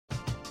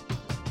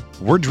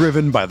We're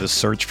driven by the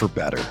search for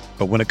better.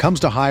 But when it comes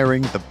to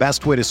hiring, the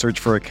best way to search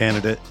for a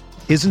candidate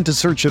isn't to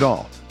search at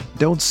all.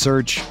 Don't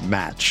search,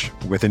 match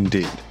with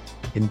Indeed.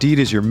 Indeed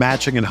is your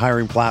matching and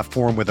hiring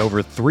platform with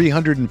over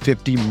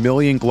 350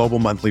 million global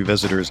monthly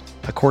visitors,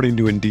 according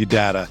to Indeed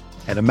data,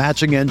 and a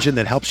matching engine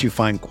that helps you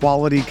find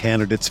quality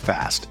candidates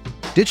fast.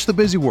 Ditch the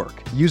busy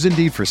work. Use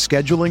Indeed for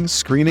scheduling,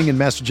 screening, and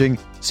messaging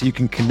so you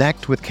can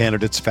connect with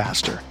candidates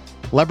faster.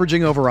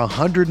 Leveraging over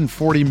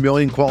 140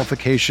 million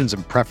qualifications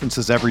and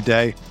preferences every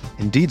day,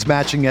 Indeed's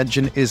matching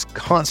engine is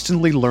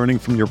constantly learning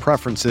from your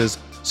preferences,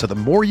 so the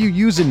more you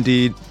use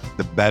Indeed,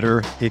 the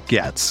better it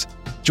gets.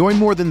 Join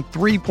more than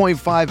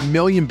 3.5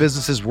 million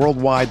businesses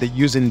worldwide that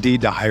use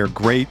Indeed to hire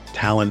great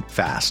talent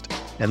fast.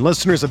 And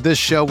listeners of this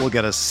show will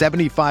get a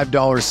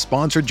 $75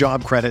 sponsored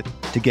job credit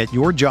to get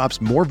your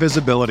jobs more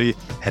visibility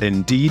at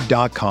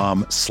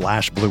Indeed.com/Blue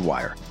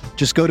Wire.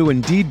 Just go to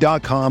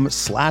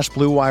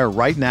Indeed.com/Blue Wire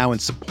right now and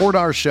support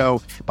our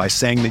show by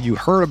saying that you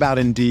heard about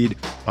Indeed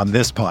on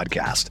this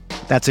podcast.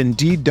 That's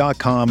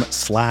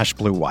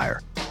Indeed.com/Blue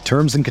Wire.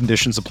 Terms and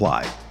conditions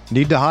apply.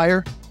 Need to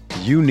hire?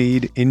 You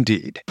need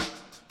Indeed.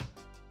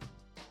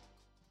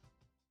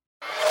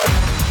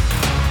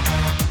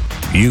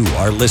 You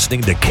are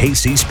listening to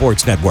KC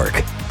Sports Network,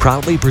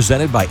 proudly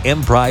presented by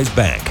Emprise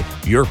Bank,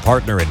 your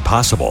partner in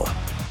possible.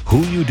 Who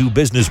you do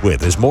business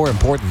with is more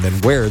important than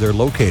where they're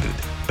located.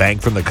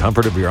 Bank from the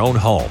comfort of your own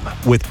home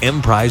with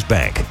Emprise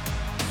Bank.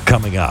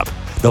 Coming up,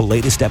 the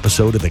latest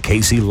episode of the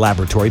KC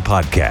Laboratory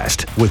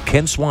Podcast with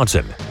Ken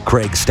Swanson,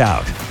 Craig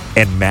Stout,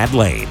 and Matt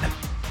Lane.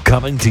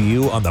 Coming to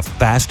you on the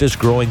fastest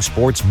growing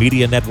sports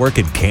media network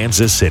in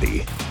Kansas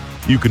City.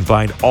 You can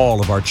find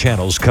all of our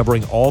channels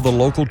covering all the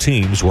local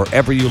teams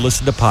wherever you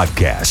listen to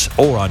podcasts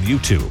or on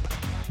YouTube.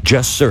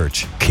 Just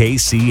search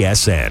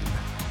KCSN.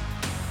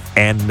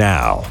 And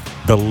now,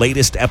 the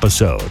latest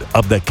episode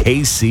of the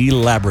KC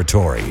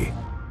Laboratory.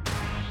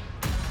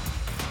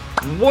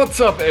 What's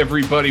up,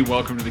 everybody?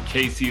 Welcome to the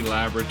KC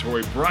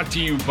Laboratory, brought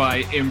to you by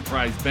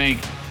Emprise Bank.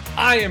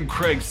 I am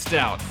Craig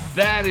Stout.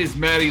 That is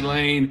Maddie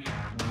Lane.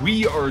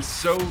 We are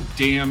so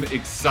damn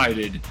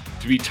excited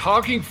to be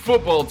talking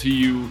football to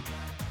you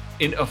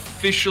in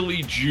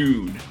officially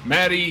June.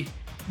 Maddie,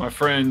 my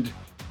friend,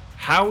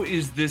 how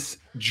is this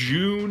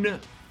June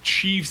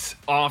Chiefs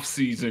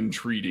offseason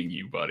treating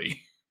you,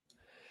 buddy?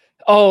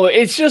 Oh,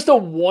 it's just a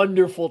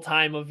wonderful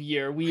time of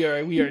year. We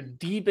are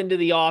deep into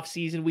the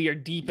offseason. We are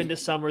deep into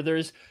summer.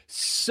 There's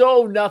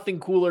so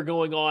nothing cooler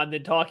going on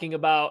than talking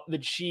about the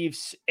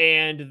Chiefs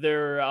and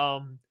their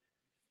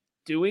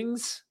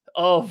doings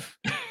of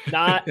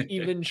not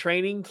even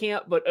training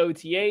camp, but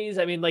OTAs.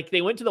 I mean, like,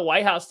 they went to the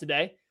White House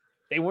today.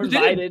 They were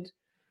invited.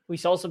 We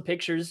saw some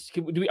pictures.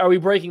 Are we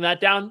breaking that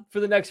down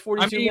for the next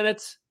 42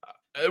 minutes?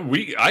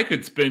 I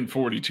could spend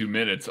 42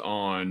 minutes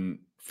on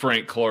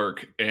Frank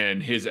Clark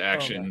and his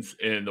actions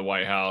in the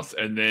White House.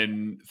 And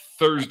then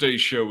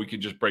Thursday's show, we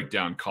could just break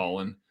down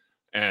Colin.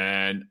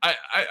 And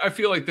I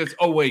feel like this.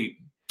 Oh, wait.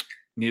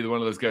 Neither one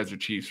of those guys are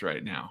Chiefs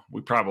right now. We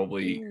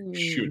probably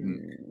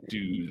shouldn't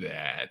do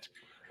that.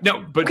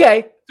 No, but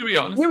okay. To be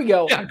honest. Here we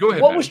go. Yeah, go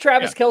ahead. What was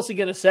Travis Kelce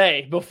going to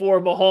say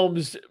before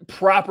Mahomes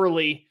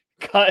properly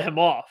cut him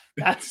off?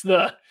 That's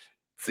the...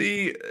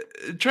 See,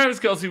 Travis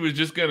Kelce was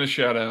just going to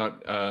shout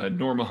out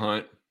Norma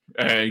Hunt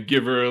and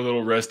give her a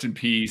little rest in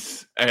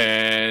peace.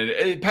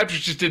 And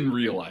Patrick just didn't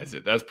realize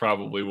it. That's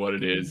probably what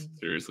it is.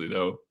 Seriously,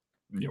 though,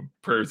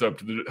 prayers up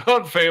to the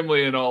Hunt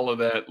family and all of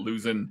that,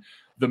 losing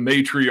the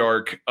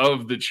matriarch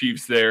of the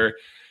Chiefs there.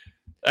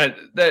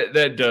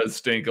 That does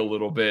stink a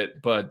little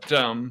bit. But,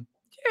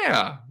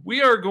 yeah,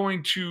 we are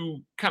going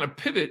to kind of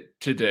pivot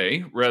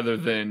today rather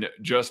than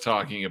just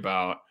talking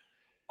about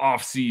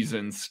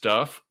off-season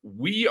stuff.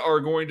 We are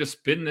going to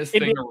spin this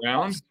thing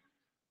around.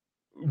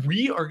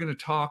 We are going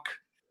to talk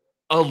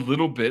a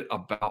little bit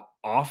about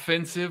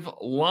offensive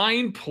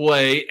line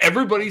play,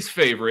 everybody's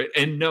favorite.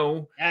 And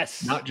no,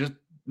 not just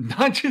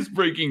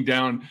breaking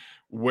down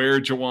where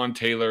Jawan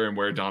Taylor and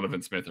where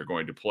Donovan Smith are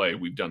going to play.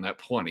 We've done that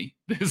plenty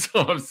this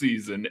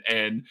offseason,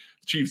 and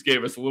the Chiefs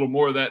gave us a little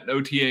more of that in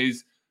OTAs.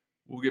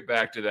 We'll get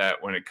back to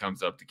that when it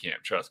comes up to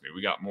camp. Trust me,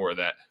 we got more of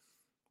that.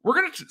 We're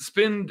going to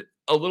spend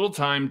a little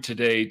time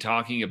today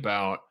talking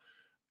about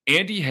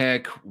Andy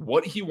Heck,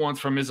 what he wants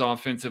from his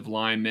offensive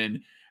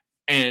linemen,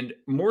 and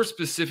more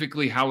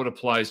specifically, how it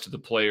applies to the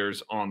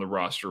players on the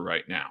roster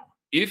right now.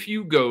 If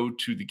you go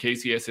to the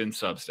KCSN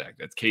Substack,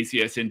 that's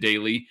KCSN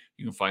Daily,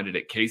 you can find it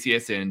at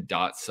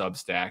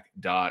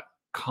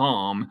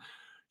kcsn.substack.com.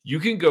 You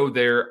can go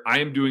there. I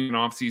am doing an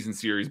off-season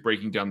series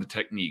breaking down the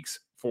techniques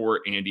for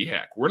Andy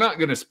Heck. We're not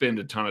going to spend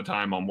a ton of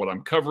time on what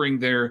I'm covering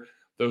there.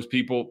 Those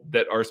people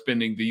that are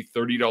spending the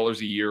 $30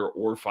 a year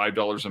or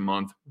 $5 a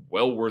month,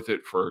 well worth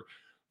it for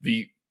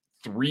the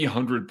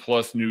 300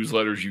 plus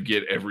newsletters you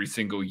get every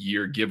single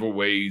year,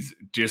 giveaways,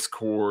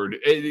 Discord.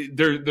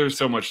 There's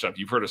so much stuff.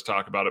 You've heard us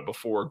talk about it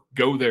before.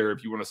 Go there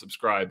if you want to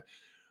subscribe.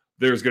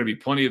 There's going to be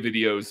plenty of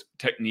videos,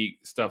 technique,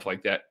 stuff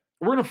like that.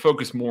 We're going to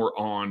focus more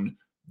on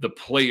the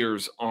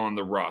players on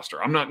the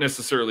roster. I'm not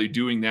necessarily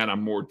doing that.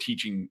 I'm more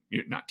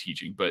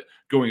but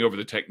going over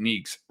the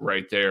techniques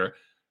right there.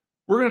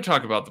 We're going to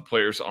talk about the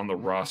players on the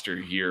roster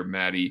here,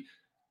 Maddie,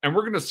 and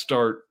we're going to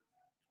start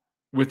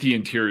with the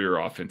interior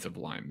offensive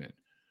linemen.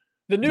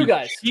 The new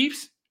guys.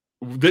 Chiefs,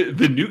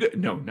 the new guys.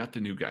 No, not the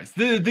new guys.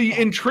 The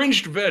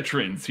entrenched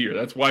veterans here.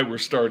 That's why we're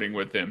starting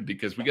with them,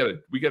 because we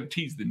gotta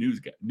tease the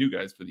new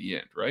guys for the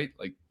end, right?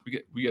 Like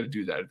we got to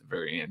do that at the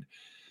very end.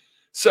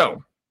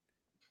 So,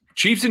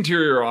 Chiefs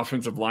interior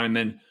offensive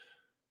linemen.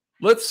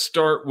 Let's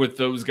start with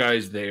those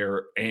guys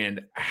there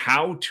and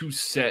how to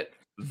set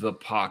the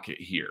pocket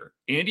here.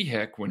 Andy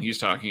Heck, when he's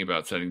talking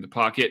about setting the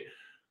pocket,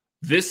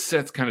 this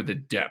sets kind of the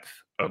depth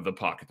of the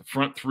pocket. The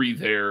front three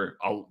there,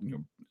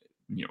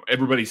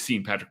 everybody's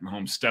seen Patrick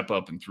Mahomes step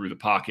up and through the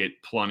pocket.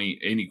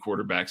 Any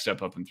quarterback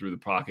step up and through the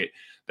pocket.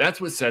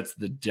 That's what sets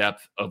the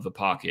depth of the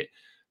pocket.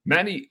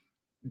 Matty,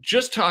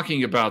 just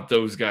talking about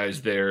those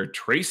guys there,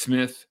 Trey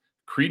Smith,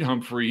 Creed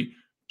Humphrey,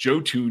 Joe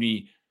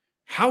Thuney,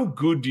 how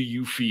good do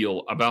you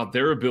feel about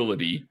their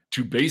ability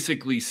to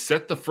basically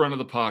set the front of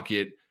the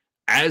pocket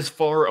as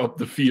far up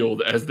the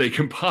field as they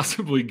can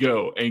possibly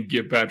go and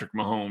give Patrick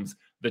Mahomes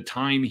the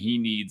time he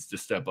needs to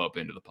step up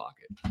into the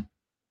pocket?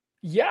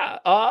 Yeah,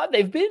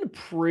 they've been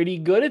pretty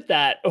good at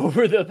that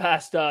over the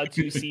past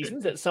 2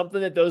 seasons. It's something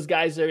that those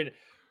guys are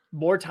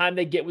more time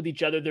they get with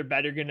each other,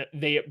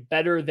 the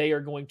better they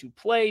are going to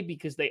play,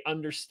 because they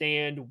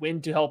understand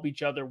when to help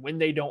each other, when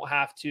they don't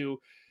have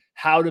to,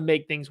 how to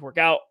make things work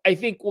out. I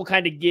think we'll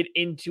kind of get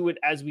into it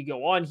as we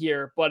go on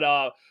here, but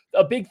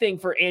a big thing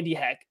for Andy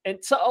Heck, and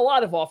so a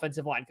lot of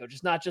offensive line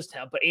coaches, not just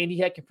him, but Andy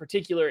Heck in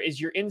particular, is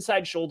your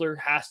inside shoulder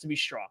has to be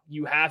strong.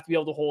 You have to be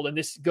able to hold, and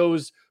this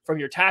goes from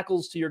your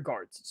tackles to your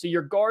guards. So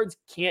your guards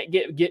can't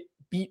get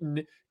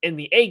beaten in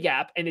the A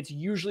gap, and it's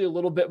usually a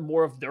little bit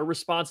more of their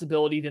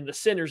responsibility than the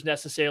centers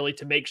necessarily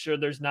to make sure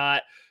there's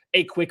not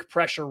a quick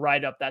pressure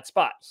right up that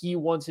spot. He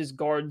wants his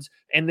guards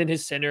and then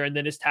his center and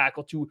then his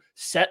tackle to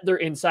set their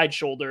inside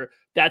shoulder.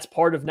 That's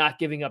part of not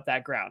giving up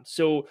that ground.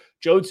 So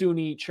Joe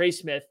Thuney, Trey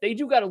Smith, they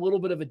do got a little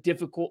bit of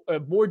a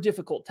more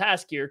difficult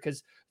task here,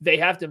 because they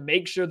have to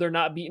make sure they're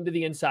not beaten to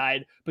the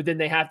inside, but then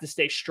they have to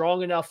stay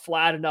strong enough,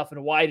 flat enough,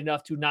 and wide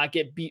enough to not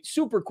get beat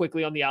super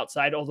quickly on the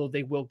outside, although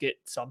they will get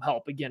some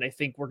help. Again, I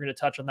think we're going to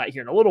touch on that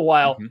here in a little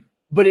while. Mm-hmm.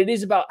 But it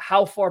is about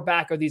how far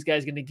back are these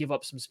guys going to give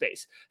up some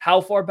space? How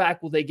far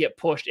back will they get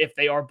pushed if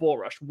they are bull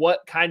rushed?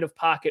 What kind of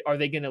pocket are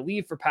they going to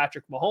leave for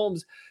Patrick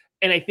Mahomes?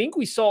 And I think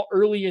we saw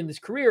early in his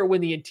career when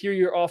the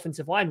interior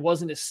offensive line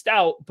wasn't as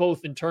stout,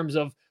 both in terms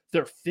of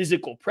their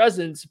physical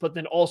presence, but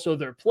then also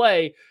their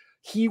play,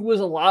 he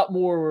was a lot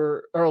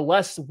more or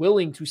less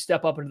willing to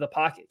step up into the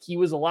pocket. He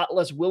was a lot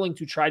less willing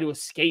to try to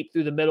escape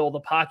through the middle of the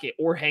pocket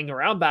or hang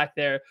around back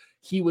there.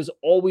 He was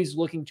always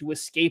looking to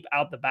escape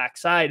out the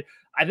backside.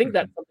 I think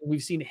that's something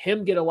we've seen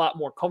him get a lot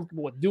more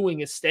comfortable with doing,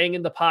 is staying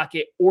in the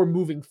pocket or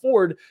moving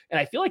forward. And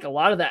I feel like a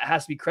lot of that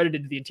has to be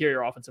credited to the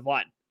interior offensive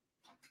line.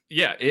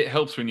 Yeah, it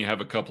helps when you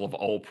have a couple of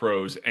all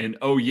pros. And,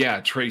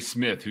 Trey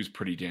Smith, who's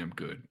pretty damn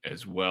good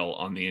as well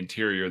on the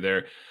interior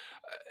there.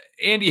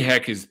 Andy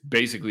Heck has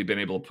basically been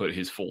able to put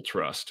his full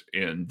trust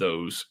in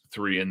those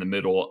three in the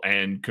middle.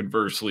 And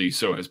conversely,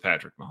 so has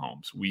Patrick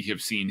Mahomes. We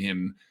have seen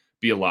him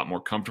be a lot more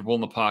comfortable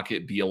in the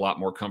pocket, be a lot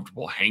more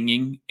comfortable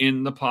hanging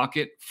in the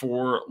pocket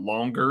for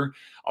longer.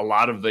 A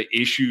lot of the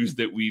issues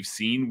that we've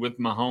seen with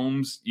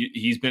Mahomes,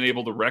 he's been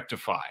able to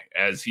rectify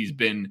as he's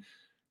been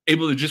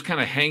able to just kind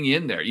of hang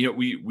in there.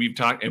 We've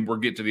talked, and we'll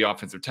get to the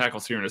offensive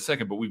tackles here in a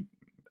second, but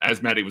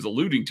as Matty was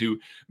alluding to,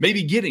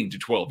 maybe getting to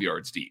 12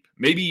 yards deep,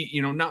 maybe,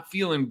 not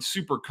feeling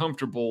super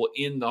comfortable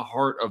in the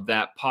heart of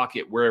that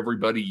pocket where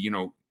everybody,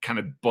 kind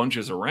of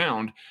bunches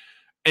around.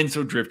 And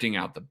so drifting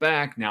out the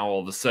back, now all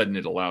of a sudden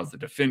it allows the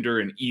defender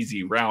an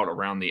easy route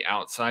around the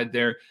outside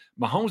there.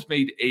 Mahomes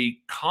made a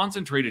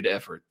concentrated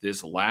effort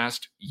this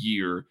last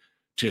year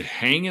to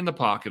hang in the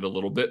pocket a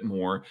little bit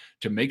more,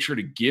 to make sure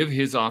to give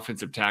his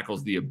offensive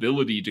tackles the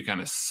ability to kind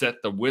of set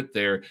the width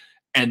there.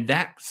 And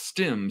that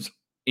stems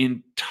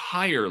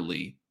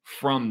entirely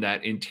from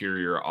that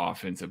interior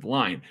offensive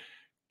line.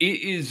 It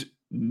is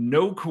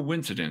no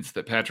coincidence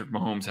that Patrick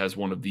Mahomes has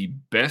one of the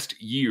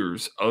best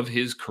years of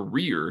his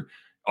career,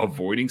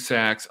 avoiding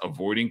sacks,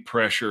 avoiding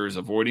pressures,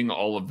 avoiding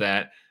all of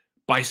that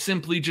by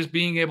simply just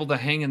being able to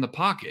hang in the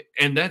pocket.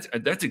 And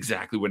that's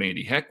exactly what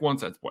Andy Heck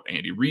wants. That's what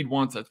Andy Reid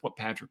wants. That's what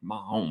Patrick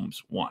Mahomes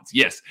wants.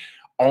 Yes,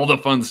 all the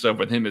fun stuff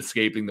with him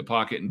escaping the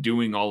pocket and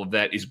doing all of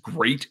that is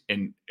great,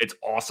 and it's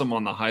awesome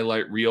on the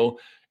highlight reel.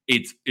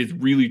 It's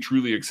really,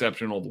 truly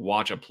exceptional to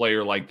watch a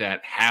player like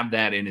that have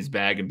that in his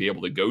bag and be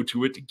able to go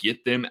to it to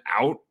get them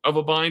out of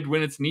a bind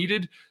when it's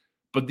needed.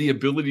 But the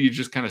ability to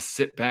just kind of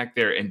sit back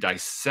there and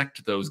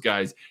dissect those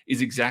guys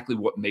is exactly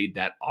what made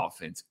that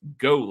offense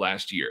go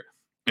last year.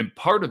 And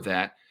part of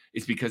that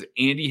is because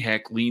Andy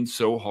Heck leaned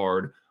so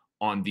hard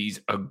on these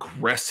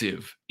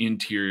aggressive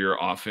interior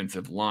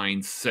offensive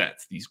line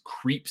sets. These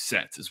creep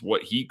sets is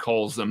what he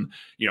calls them.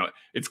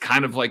 It's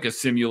kind of like a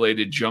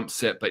simulated jump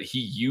set, but he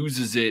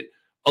uses it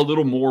a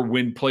little more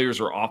when players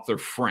are off their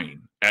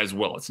frame as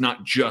well. It's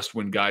not just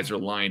when guys are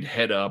lined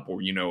head up or,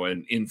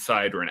 an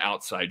inside or an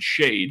outside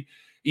shade.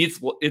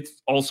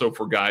 It's also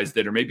for guys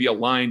that are maybe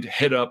aligned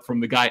head up from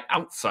the guy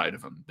outside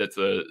of them. That's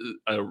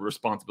a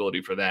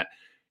responsibility for that.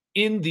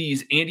 In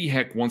these, Andy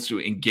Heck wants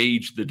to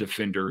engage the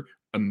defender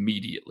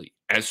immediately,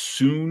 as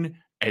soon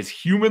as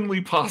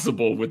humanly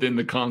possible within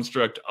the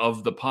construct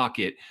of the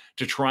pocket,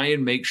 to try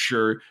and make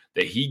sure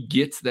that he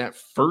gets that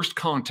first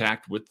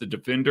contact with the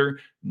defender,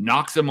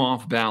 knocks him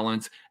off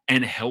balance,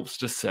 and helps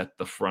to set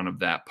the front of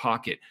that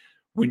pocket.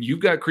 When you've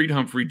got Creed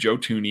Humphrey, Joe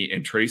Thuney,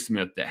 and Trey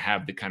Smith that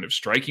have the kind of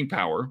striking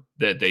power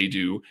that they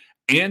do,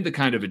 and the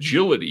kind of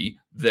agility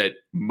that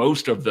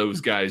most of those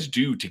guys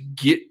do to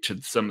get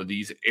to some of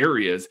these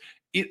areas,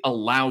 it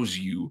allows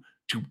you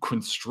to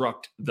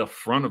construct the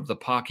front of the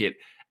pocket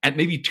at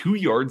maybe 2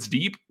 yards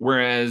deep,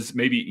 whereas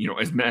maybe,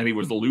 as Maddie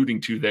was alluding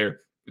to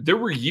there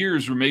were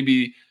years where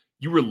maybe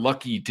you were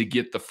lucky to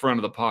get the front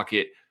of the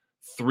pocket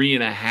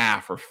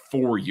 3.5 or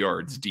 4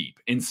 yards deep.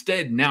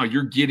 Instead, now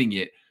you're getting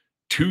it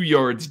 2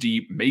 yards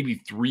deep, maybe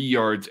 3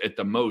 yards at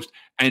the most.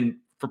 And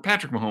for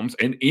Patrick Mahomes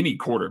and any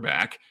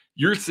quarterback,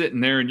 you're sitting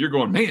there and you're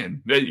going,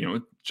 man,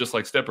 just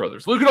like Step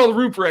Brothers, look at all the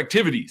room for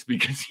activities,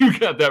 because you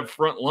got that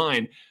front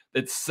line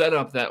that's set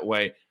up that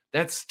way.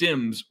 That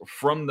stems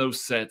from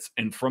those sets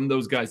and from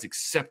those guys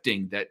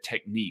accepting that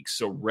technique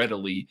so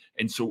readily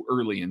and so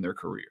early in their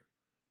career.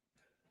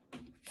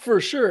 For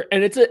sure.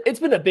 And it's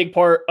been a big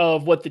part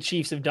of what the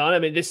Chiefs have done. I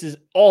mean, this is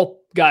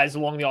all guys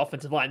along the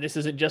offensive line. This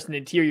isn't just an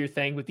interior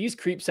thing, but these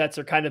creep sets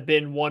are kind of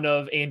been one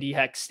of Andy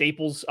Heck's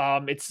staples.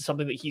 It's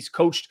something that he's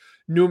coached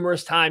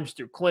numerous times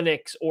through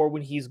clinics or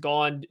when he's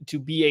gone to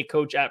be a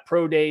coach at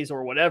pro days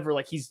or whatever.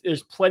 Like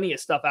there's plenty of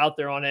stuff out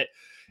there on it.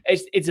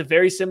 It's a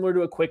very similar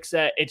to a quick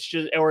set. It's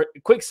just, or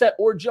quick set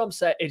or jump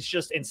set. It's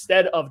just,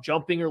 instead of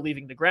jumping or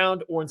leaving the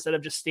ground, or instead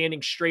of just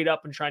standing straight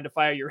up and trying to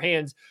fire your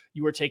hands,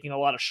 you are taking a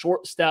lot of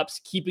short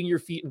steps, keeping your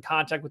feet in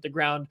contact with the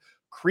ground,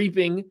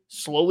 creeping,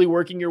 slowly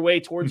working your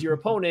way towards your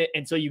opponent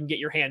until you can get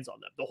your hands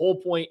on them. The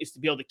whole point is to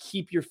be able to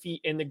keep your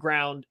feet in the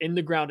ground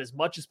as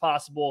much as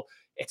possible.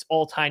 It's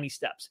all tiny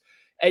steps.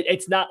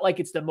 It's not like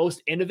it's the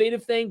most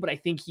innovative thing, but I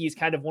think he's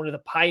kind of one of the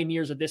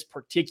pioneers of this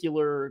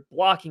particular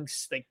blocking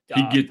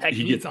technique.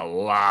 He gets a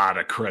lot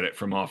of credit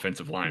from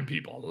offensive line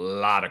people. A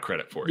lot of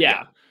credit for it.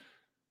 Yeah.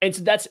 And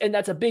so that's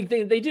a big thing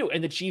that they do.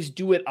 And the Chiefs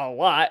do it a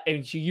lot.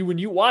 And when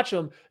you watch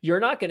them,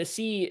 you're not going to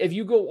see, if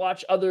you go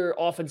watch other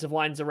offensive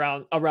lines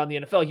around the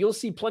NFL, you'll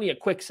see plenty of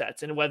quick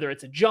sets. And whether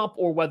it's a jump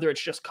or whether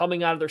it's just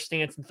coming out of their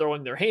stance and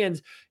throwing their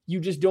hands, you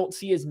just don't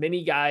see as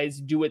many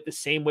guys do it the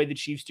same way the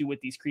Chiefs do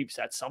with these creep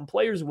sets. Some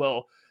players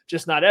will,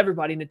 just not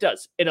everybody. And it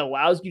does. It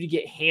allows you to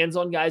get hands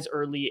on guys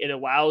early. It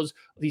allows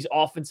these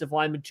offensive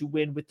linemen to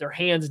win with their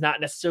hands, not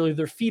necessarily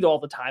their feet all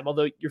the time,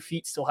 although your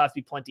feet still have to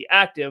be plenty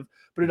active,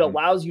 but it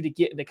allows you to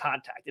get into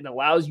contact. It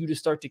allows you to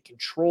start to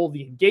control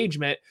the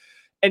engagement.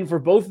 And for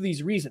both of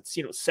these reasons,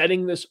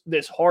 setting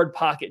this hard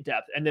pocket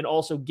depth and then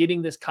also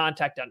getting this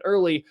contact done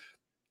early,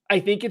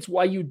 I think it's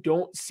why you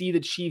don't see the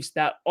Chiefs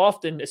that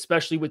often,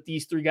 especially with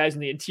these three guys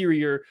in the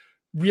interior,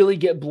 really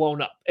get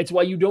blown up. It's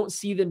why you don't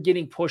see them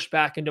getting pushed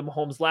back into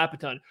Mahomes' lap a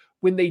ton.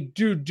 When they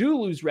do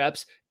lose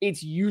reps,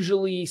 it's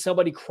usually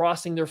somebody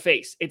crossing their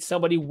face. It's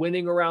somebody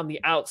winning around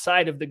the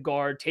outside of the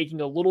guard,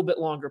 taking a little bit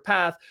longer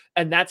path.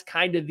 And that's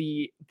kind of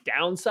the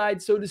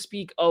downside, so to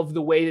speak, of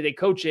the way that they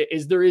coach it,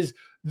 is there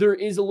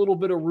is a little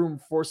bit of room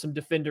for some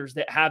defenders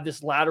that have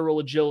this lateral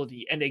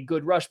agility and a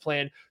good rush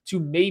plan to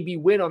maybe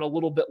win on a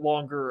little bit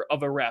longer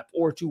of a rep,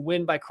 or to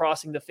win by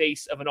crossing the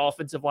face of an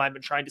offensive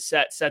lineman trying to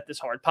set this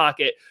hard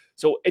pocket.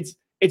 So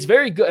it's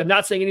very good. I'm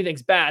not saying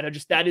anything's bad.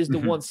 That is the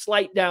one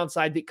slight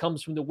downside that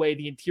comes from the way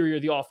the interior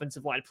of the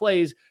offensive line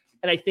plays.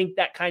 And I think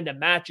that kind of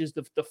matches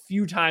the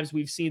few times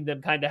we've seen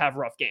them kind of have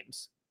rough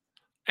games.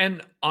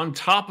 And on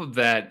top of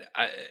that,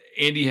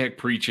 Andy Heck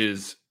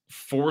preaches,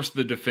 force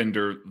the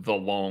defender the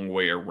long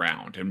way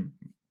around. And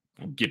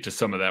we'll get to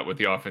some of that with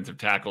the offensive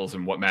tackles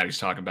and what Maddie's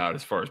talking about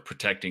as far as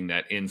protecting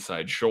that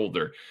inside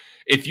shoulder.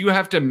 If you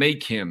have to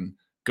make him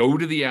go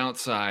to the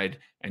outside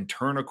and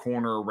turn a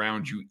corner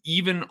around you,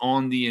 even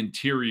on the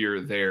interior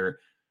there,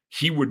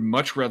 he would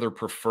much rather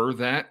prefer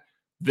that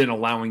than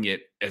allowing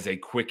it as a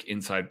quick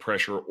inside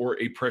pressure or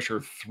a pressure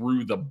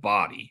through the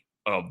body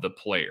of the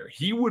player.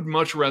 He would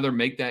much rather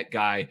make that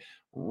guy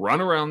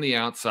run around the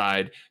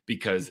outside,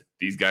 because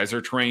these guys are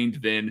trained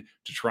then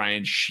to try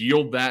and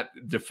shield that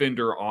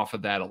defender off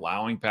of that,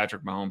 allowing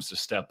Patrick Mahomes to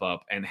step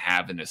up and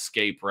have an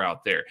escape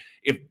route there.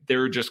 If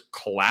they're just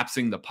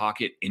collapsing the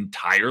pocket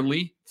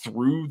entirely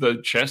through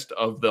the chest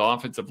of the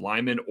offensive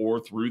lineman or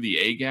through the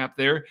A gap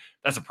there,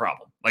 that's a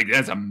problem. Like,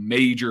 that's a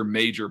major,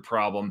 major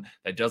problem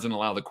that doesn't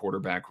allow the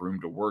quarterback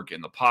room to work in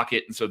the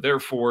pocket. And so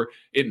therefore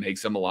it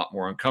makes them a lot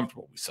more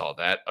uncomfortable. We saw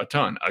that a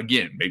ton,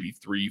 again, maybe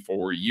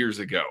 3-4 years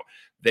ago.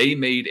 They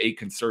made a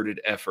concerted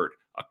effort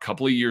a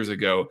couple of years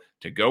ago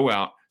to go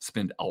out,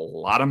 spend a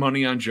lot of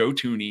money on Joe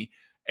Thuney,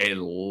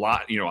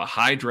 a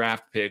high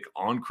draft pick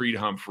on Creed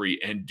Humphrey,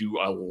 and do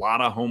a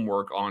lot of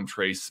homework on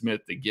Trey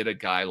Smith to get a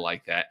guy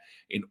like that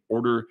in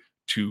order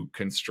to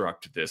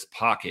construct this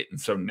pocket. And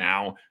so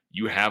now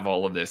you have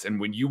all of this. And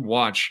when you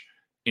watch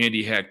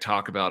Andy Heck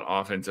talk about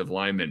offensive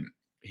linemen,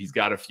 he's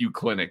got a few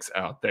clinics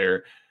out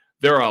there.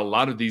 There are a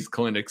lot of these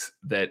clinics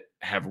that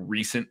have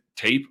recent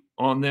tape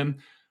on them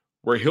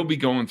where he'll be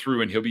going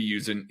through and he'll be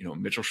using,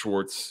 Mitchell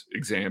Schwartz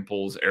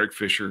examples, Eric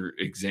Fisher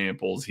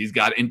examples. He's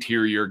got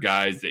interior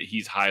guys that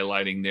he's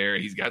highlighting there.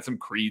 He's got some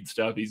Creed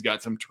stuff. He's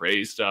got some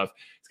Trey stuff.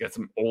 He's got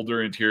some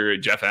older interior.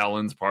 Jeff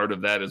Allen's part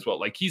of that as well.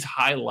 Like, he's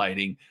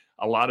highlighting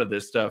a lot of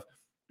this stuff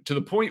to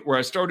the point where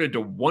I started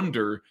to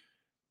wonder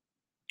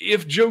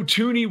if Joe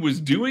Thuney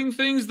was doing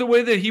things the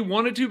way that he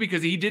wanted to,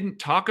 because he didn't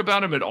talk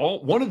about him at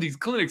all. One of these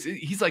clinics,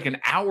 he's like an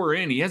hour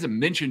in. He hasn't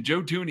mentioned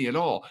Joe Thuney at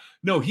all.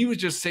 No, he was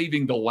just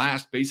saving the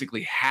last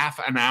basically half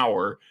an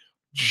hour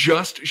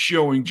just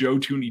showing Joe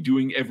Thuney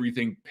doing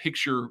everything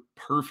picture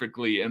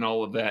perfectly and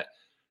all of that.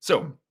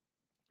 So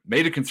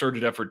made a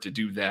concerted effort to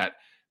do that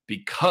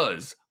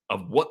because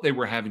of what they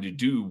were having to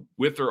do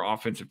with their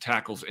offensive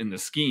tackles in the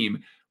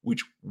scheme,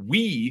 which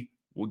we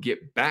will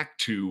get back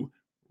to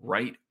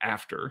right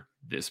after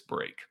this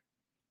break.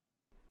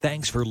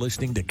 Thanks for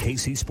listening to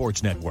KC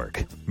Sports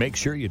Network. Make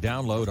sure you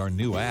download our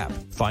new app.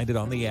 Find it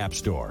on the App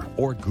Store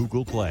or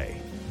Google Play.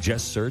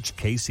 Just search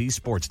KC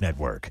Sports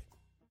Network.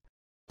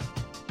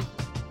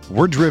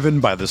 We're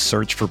driven by the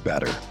search for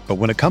better. But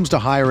when it comes to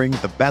hiring,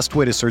 the best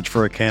way to search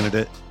for a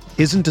candidate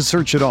isn't to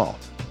search at all.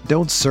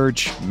 Don't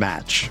search,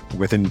 match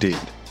with Indeed.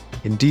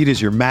 Indeed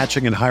is your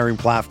matching and hiring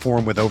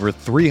platform with over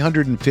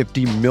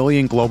 350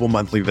 million global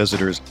monthly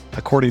visitors,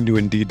 according to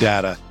Indeed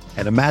data,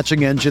 and a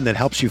matching engine that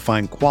helps you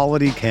find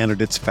quality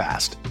candidates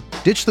fast.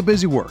 Ditch the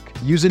busy work.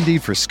 Use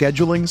Indeed for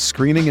scheduling,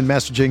 screening, and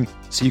messaging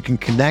so you can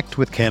connect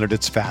with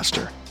candidates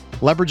faster.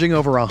 Leveraging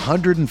over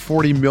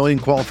 140 million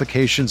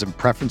qualifications and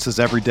preferences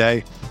every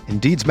day,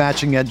 Indeed's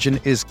matching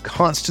engine is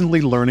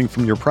constantly learning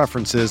from your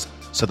preferences,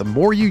 so the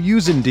more you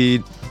use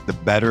Indeed, the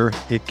better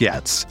it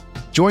gets.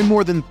 Join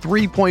more than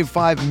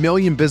 3.5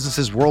 million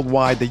businesses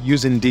worldwide that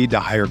use Indeed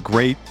to hire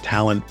great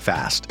talent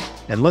fast.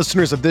 And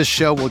listeners of this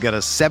show will get a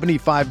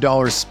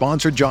 $75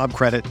 sponsored job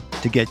credit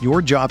to get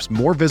your jobs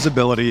more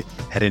visibility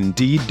at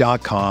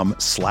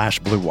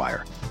Indeed.com/Blue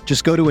Wire.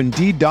 Just go to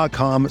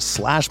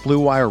Indeed.com/Blue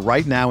Wire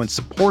right now and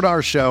support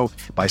our show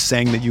by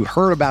saying that you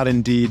heard about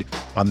Indeed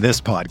on this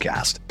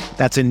podcast.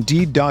 That's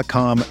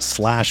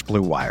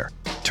Indeed.com/Blue Wire.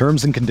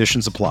 Terms and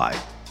conditions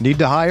apply. Need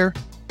to hire?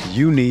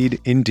 You need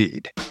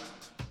Indeed.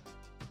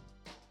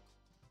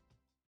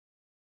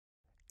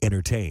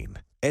 Entertain,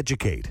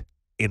 educate,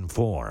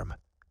 inform.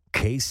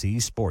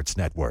 KC Sports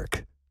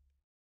Network.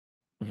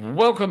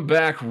 Welcome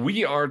back.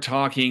 We are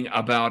talking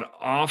about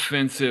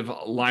offensive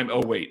line.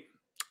 Oh, wait.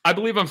 I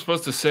believe I'm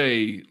supposed to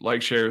say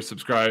like, share,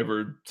 subscribe,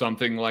 or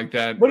something like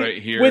that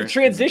right here. With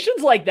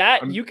transitions like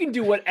that, you can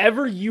do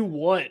whatever you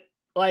want.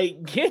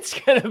 Like, Kent's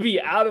gonna be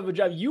out of a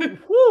job.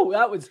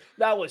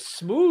 That was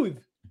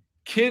smooth.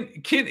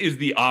 Kent is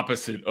the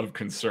opposite of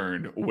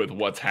concerned with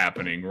what's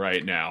happening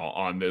right now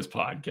on this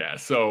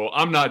podcast. So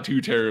I'm not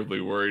too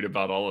terribly worried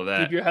about all of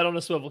that. Keep your head on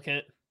a swivel,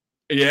 Kent.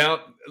 Yeah,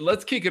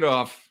 let's kick it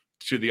off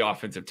to the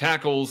offensive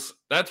tackles.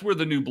 That's where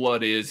the new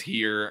blood is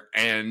here.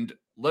 And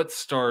let's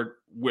start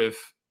with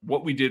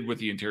what we did with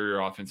the interior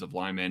offensive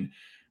linemen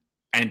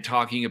and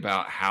talking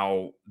about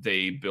how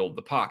they build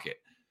the pocket.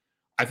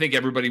 I think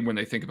everybody, when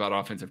they think about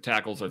offensive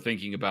tackles, are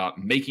thinking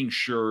about making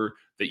sure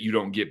that you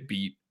don't get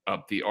beat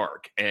up the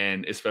arc.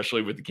 And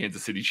especially with the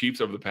Kansas City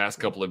Chiefs over the past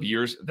couple of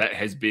years, that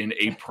has been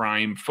a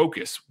prime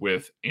focus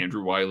with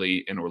Andrew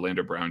Wiley and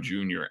Orlando Brown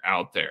Jr.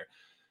 out there.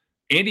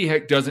 Andy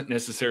Heck doesn't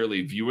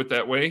necessarily view it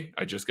that way.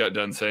 I just got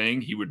done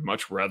saying he would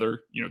much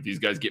rather, these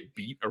guys get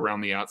beat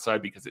around the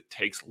outside because it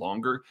takes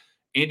longer.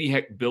 Andy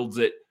Heck builds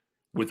it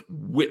with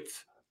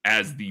width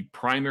as the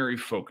primary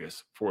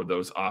focus for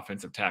those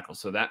offensive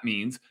tackles. So that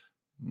means,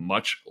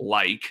 much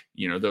like,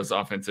 those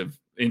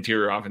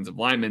interior offensive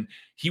linemen,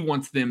 he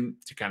wants them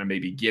to kind of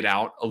maybe get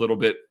out a little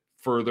bit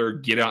further,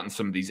 get out in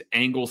some of these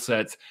angle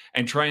sets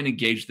and try and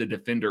engage the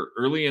defender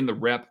early in the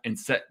rep and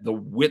set the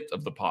width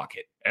of the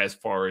pocket as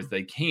far as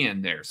they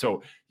can there.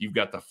 So you've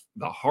got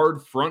the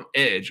hard front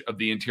edge of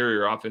the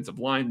interior offensive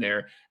line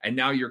there, and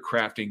now you're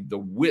crafting the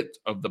width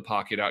of the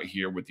pocket out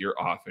here with your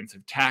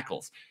offensive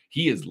tackles.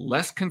 He is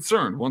less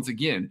concerned, once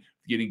again,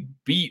 getting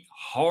beat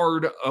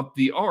hard up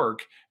the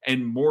arc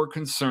and more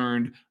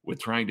concerned with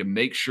trying to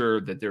make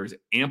sure that there's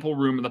ample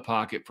room in the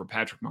pocket for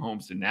Patrick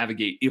Mahomes to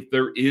navigate. If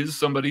there is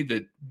somebody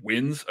that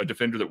wins, a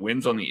defender that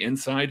wins on the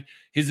inside,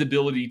 his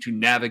ability to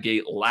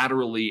navigate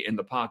laterally in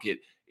the pocket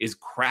is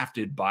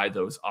crafted by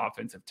those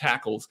offensive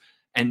tackles.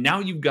 And now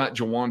you've got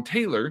Jawaan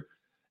Taylor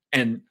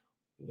and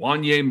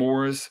Wanya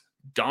Morris,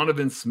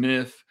 Donovan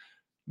Smith,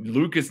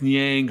 Lucas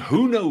Niang.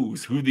 Who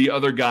knows who the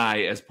other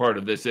guy as part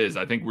of this is?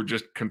 I think we're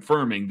just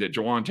confirming that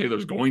Jawaan Taylor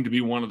is going to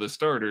be one of the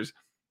starters.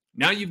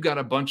 Now you've got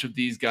a bunch of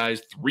these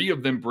guys, 3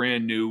 of them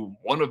brand new,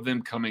 1 of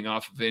them coming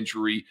off of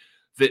injury,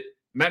 that,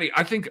 Maddie,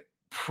 I think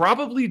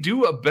probably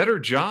do a better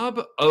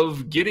job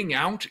of getting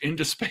out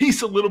into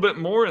space a little bit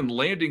more and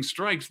landing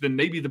strikes than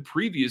maybe the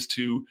previous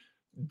 2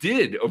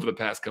 did over the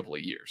past couple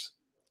of years.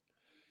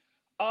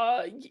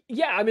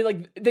 Yeah, I mean,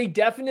 like they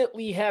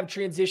definitely have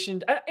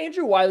transitioned.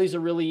 Andrew Wiley's a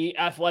really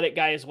athletic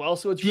guy as well,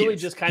 so it's really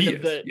just kind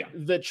of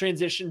the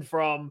transition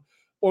from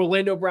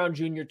Orlando Brown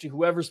Jr. to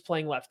whoever's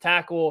playing left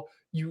tackle.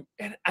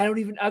 And I don't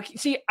even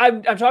see.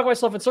 I'm talking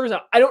myself in circles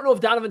now. I don't know if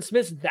Donovan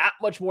Smith's that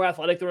much more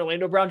athletic than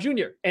Orlando Brown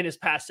Jr. in his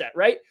pass set,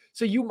 right?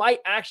 So you might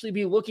actually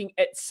be looking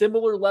at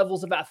similar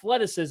levels of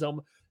athleticism.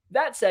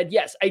 That said,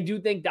 yes, I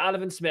do think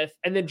Donovan Smith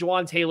and then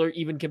Jawaan Taylor,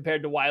 even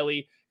compared to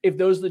Wiley, if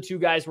those are the two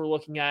guys we're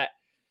looking at,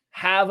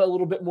 have a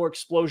little bit more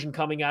explosion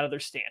coming out of their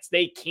stance.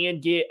 They can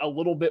get a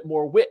little bit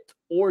more width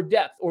or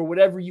depth or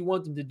whatever you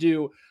want them to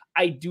do.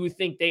 I do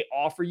think they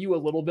offer you a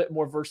little bit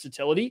more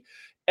versatility.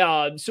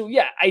 So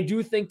yeah, I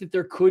do think that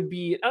there could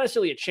be not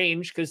necessarily a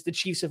change because the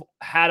Chiefs have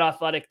had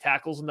athletic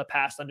tackles in the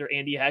past under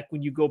Andy Heck.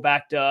 When you go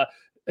back to,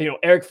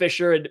 Eric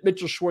Fisher and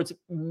Mitchell Schwartz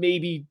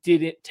maybe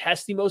didn't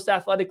test the most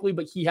athletically,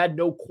 but he had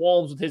no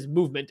qualms with his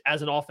movement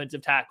as an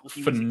offensive tackle.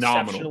 He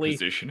Phenomenal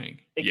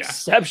positioning.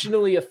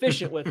 Exceptionally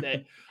efficient with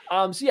it.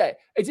 So yeah,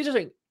 it's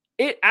interesting.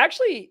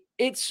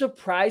 It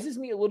surprises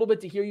me a little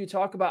bit to hear you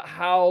talk about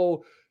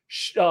how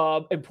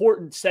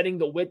important setting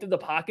the width of the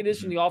pocket is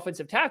from the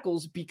offensive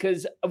tackles,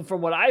 because from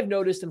what I've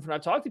noticed and from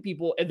I've talked to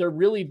people, and they're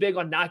really big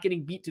on not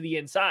getting beat to the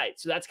inside.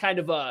 So that's kind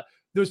of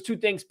those two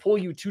things pull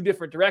you two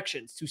different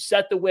directions to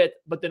set the width,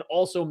 but then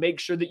also make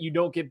sure that you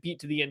don't get beat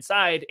to the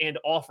inside and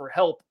offer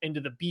help into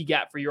the B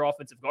gap for your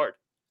offensive guard.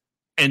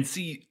 And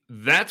see,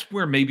 that's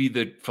where maybe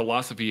the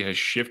philosophy has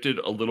shifted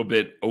a little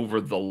bit over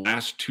the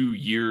last 2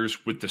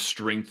 years with the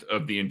strength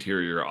of the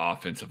interior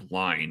offensive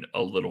line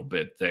a little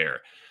bit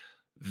there.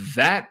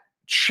 That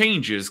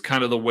changes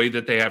kind of the way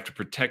that they have to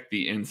protect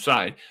the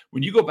inside.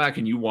 When you go back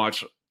and you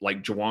watch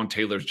like Jawaan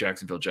Taylor's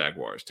Jacksonville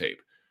Jaguars tape,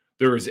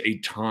 there is a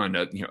ton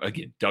of,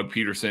 again, Doug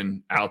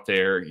Peterson out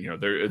there,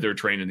 they're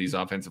training these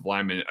offensive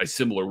linemen a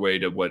similar way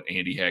to what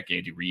Andy Heck,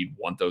 Andy Reid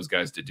want those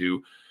guys to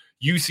do.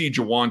 You see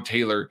Jawaan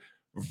Taylor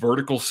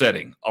vertical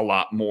setting a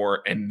lot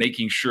more and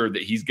making sure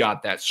that he's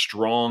got that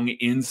strong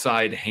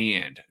inside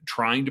hand,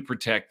 trying to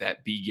protect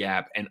that B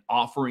gap and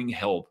offering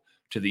help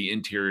to the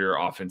interior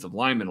offensive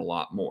lineman a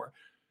lot more.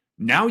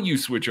 Now you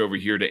switch over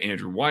here to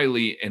Andrew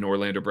Wiley and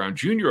Orlando Brown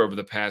Jr. over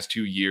the past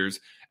 2 years,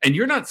 and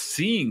you're not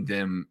seeing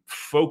them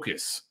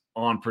focus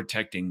on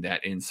protecting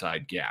that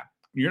inside gap.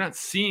 You're not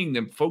seeing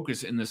them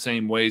focus in the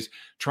same ways,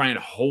 trying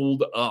to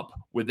hold up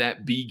with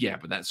that B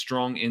gap, with that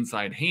strong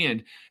inside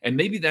hand. And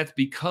maybe that's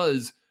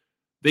because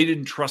they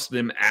didn't trust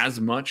them as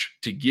much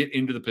to get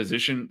into the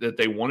position that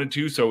they wanted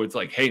to. So it's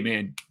like, hey,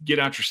 man, get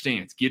out your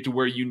stance, get to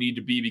where you need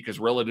to be, because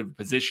relative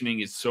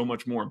positioning is so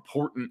much more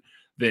important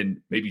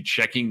than maybe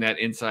checking that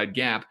inside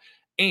gap.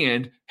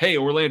 And hey,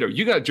 Orlando,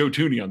 you got Joe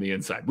Thuney on the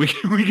inside. We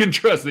can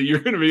trust that you're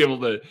going to be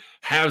able to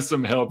have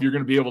some help. You're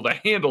going to be able to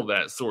handle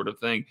that sort of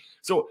thing.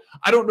 So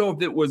I don't know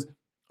if it was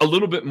a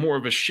little bit more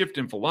of a shift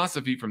in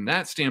philosophy from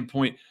that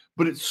standpoint,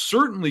 but it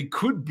certainly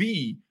could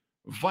be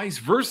vice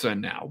versa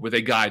now with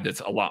a guy that's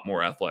a lot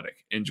more athletic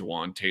in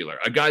Jawaan Taylor,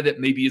 a guy that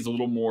maybe is a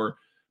little more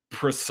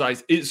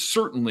precise, is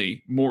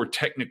certainly more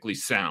technically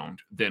sound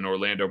than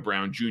Orlando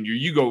Brown Jr.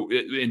 You go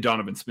in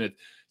Donovan Smith,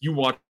 you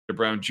watch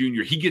Brown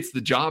Jr., he gets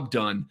the job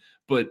done,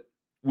 but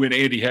when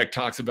Andy Heck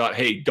talks about,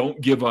 hey,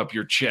 don't give up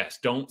your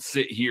chest, don't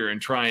sit here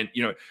and try and,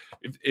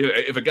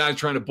 if a guy's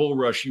trying to bull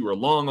rush you or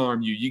long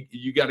arm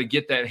you got to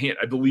get that hand.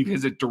 I believe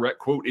his direct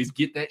quote is,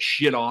 get that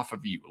shit off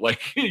of you.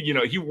 Like,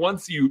 he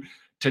wants you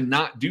to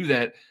not do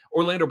that.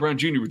 Orlando Brown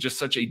Jr. was just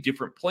such a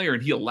different player,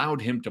 and he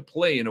allowed him to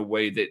play in a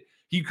way that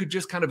he could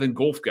just kind of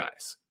engulf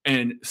guys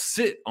and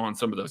sit on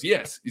some of those.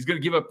 Yes, he's going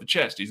to give up the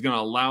chest. He's going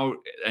to allow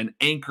an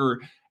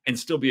anchor and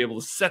still be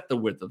able to set the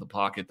width of the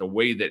pocket the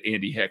way that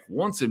Andy Heck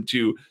wants him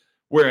to,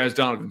 whereas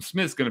Donovan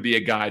Smith's going to be a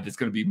guy that's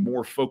going to be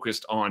more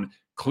focused on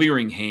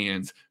clearing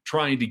hands,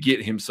 trying to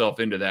get himself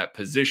into that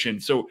position.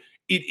 So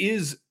it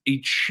is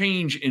a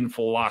change in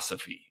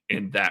philosophy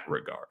in that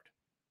regard.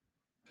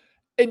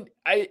 And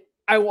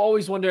I will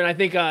always wonder, and I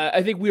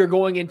think we are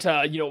going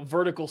into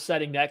vertical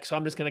setting next, so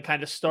I'm just going to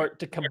kind of start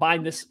to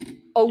combine this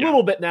a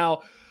little bit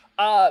now,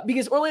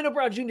 because Orlando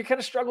Brown Jr. kind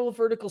of struggled with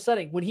vertical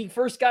setting when he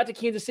first got to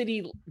Kansas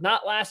City,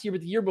 not last year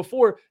but the year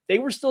before. They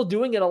were still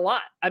doing it a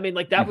lot. I mean,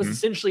 like that was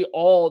essentially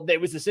all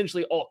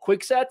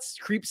quick sets,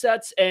 creep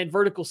sets, and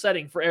vertical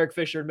setting for Eric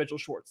Fisher and Mitchell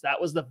Schwartz. That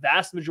was the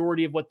vast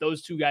majority of what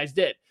those two guys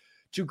did.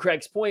 To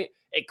Craig's point,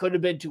 it could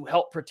have been to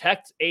help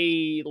protect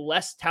a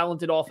less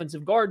talented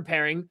offensive guard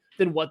pairing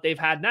than what they've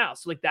had now.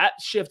 So like that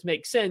shift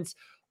makes sense.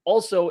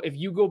 Also, if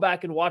you go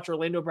back and watch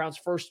Orlando Brown's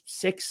first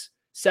 6,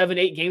 7,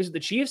 8 games with the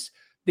Chiefs,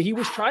 that he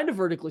was trying to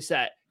vertically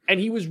set and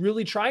he was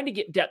really trying to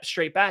get depth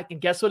straight back. And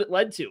guess what it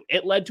led to?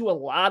 It led to a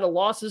lot of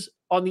losses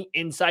on the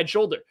inside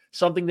shoulder,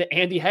 something that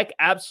Andy Heck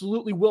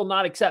absolutely will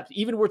not accept.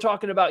 Even we're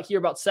talking about here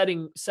about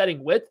setting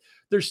width.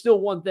 There's still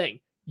one thing.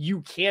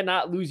 you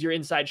cannot lose your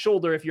inside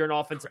shoulder if you're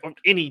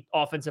any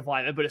offensive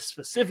lineman, but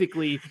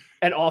specifically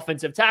an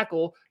offensive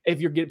tackle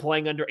if you're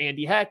playing under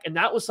Andy Heck. And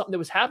that was something that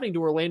was happening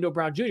to Orlando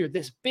Brown Jr.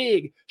 This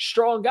big,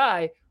 strong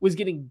guy was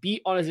getting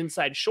beat on his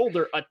inside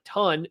shoulder a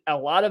ton. A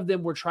lot of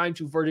them were trying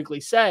to vertically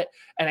set,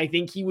 and I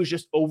think he was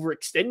just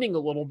overextending a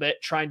little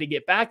bit trying to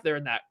get back there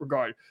in that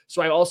regard.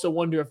 So I also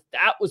wonder if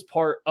that was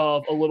part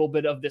of a little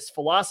bit of this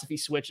philosophy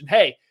switch. And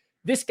hey,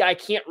 this guy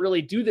can't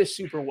really do this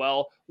super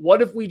well.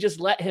 What if we just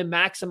let him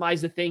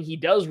maximize the thing he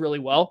does really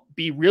well,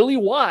 be really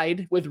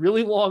wide with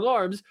really long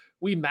arms?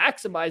 We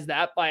maximize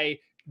that by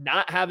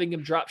not having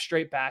him drop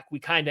straight back. We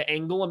kind of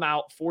angle him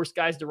out, force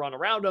guys to run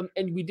around him.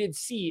 And we did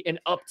see an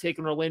uptick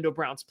in Orlando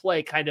Brown's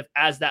play kind of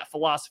as that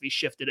philosophy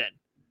shifted in.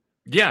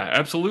 Yeah,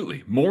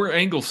 absolutely. More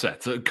angle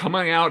sets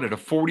coming out at a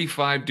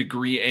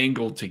 45-degree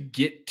angle to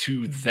get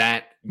to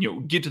that,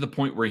 get to the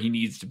point where he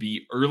needs to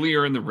be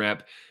earlier in the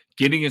rep,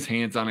 getting his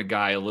hands on a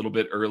guy a little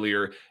bit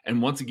earlier,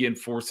 and once again,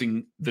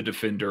 forcing the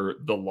defender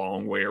the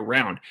long way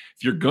around.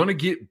 If you're going to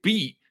get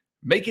beat,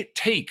 make it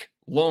take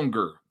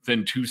longer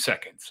than 2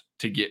 seconds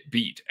to get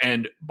beat.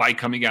 And by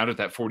coming out at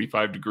that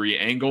 45-degree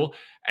angle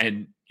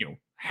and,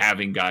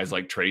 having guys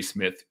like Trey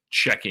Smith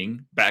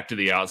checking back to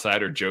the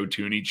outside or Joe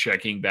Thuney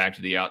checking back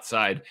to the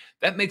outside,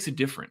 that makes a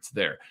difference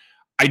there.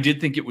 I did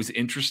think it was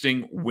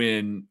interesting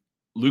when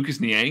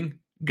Lucas Niang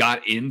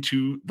got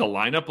into the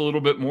lineup a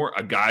little bit more,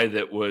 a guy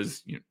that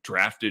was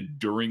drafted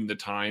during the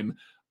time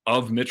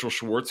of Mitchell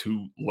Schwartz,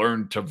 who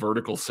learned to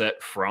vertical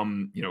set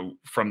from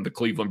the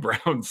Cleveland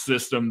Browns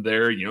system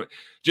there.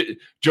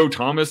 Joe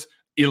Thomas,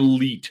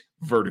 elite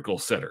vertical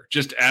setter,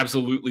 just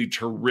absolutely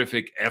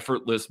terrific,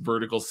 effortless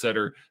vertical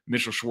setter.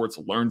 Mitchell Schwartz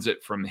learns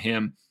it from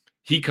him.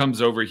 He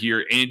comes over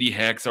here. Andy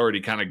Heck's already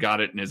kind of got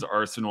it in his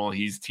arsenal.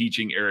 He's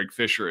teaching Eric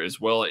Fisher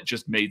as well. It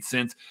just made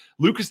sense.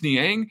 Lucas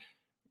Niang,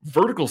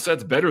 vertical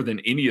sets better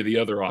than any of the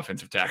other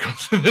offensive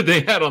tackles that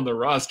they had on the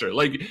roster.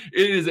 Like, it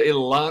is a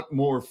lot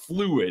more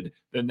fluid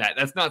than that.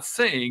 That's not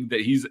saying that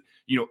he's,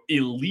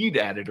 elite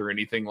at it or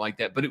anything like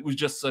that, but it was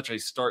just such a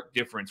stark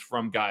difference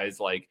from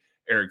guys like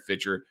Eric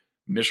Fisher,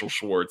 Mitchell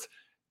Schwartz,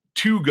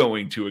 to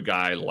going to a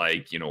guy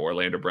like,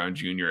 Orlando Brown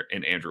Jr.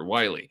 and Andrew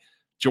Wiley.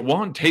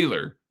 Jawan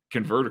Taylor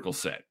can vertical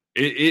set.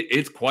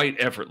 It's quite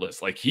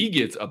effortless. Like, he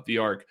gets up the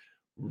arc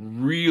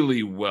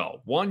really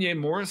well. Wanya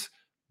Morris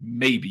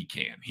maybe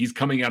can. He's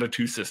coming out of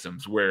 2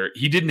 systems where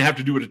he didn't have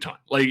to do it a ton.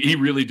 Like, he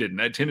really didn't.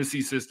 That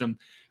Tennessee system,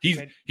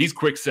 he's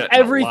quick set.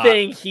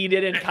 Everything he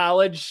did in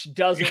college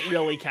doesn't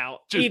really count.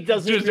 He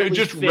doesn't really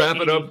just wrap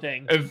it up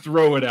and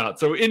throw it out.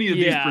 So any of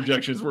these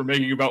projections we're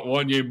making about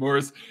Wanya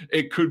Morris,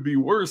 it could be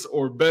worse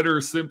or better.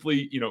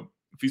 Simply, if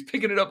he's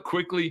picking it up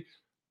quickly,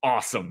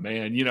 awesome,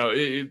 man.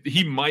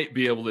 He might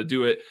be able to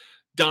do it.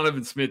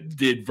 Donovan Smith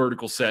did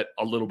vertical set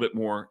a little bit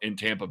more in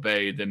Tampa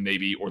Bay than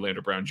maybe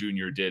Orlando Brown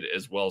Jr. did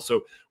as well.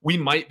 So we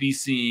might be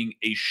seeing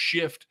a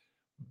shift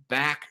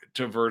back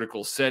to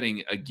vertical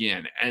setting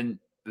again. And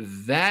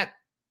that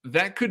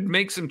could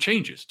make some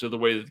changes to the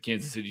way that the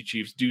Kansas City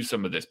Chiefs do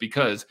some of this,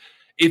 because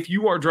if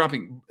you are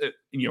dropping,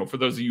 for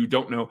those of you who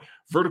don't know,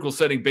 vertical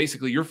setting,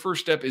 basically your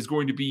first step is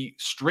going to be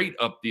straight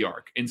up the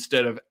arc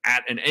instead of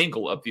at an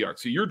angle up the arc.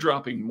 So you're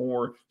dropping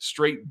more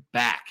straight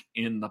back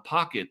in the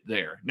pocket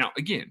there. Now,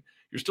 again,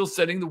 you're still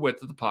setting the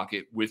width of the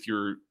pocket with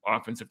your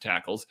offensive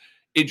tackles.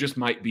 It just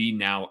might be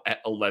now at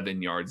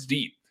 11 yards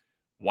deep.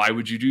 Why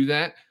would you do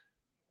that?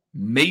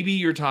 Maybe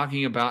you're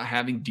talking about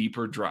having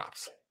deeper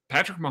drops.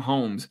 Patrick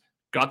Mahomes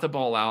got the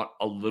ball out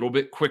a little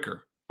bit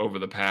quicker over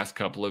the past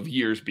couple of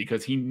years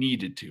because he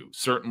needed to.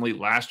 Certainly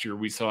last year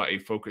we saw a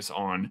focus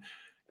on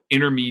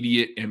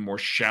intermediate and more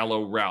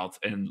shallow routes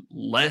and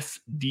less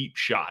deep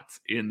shots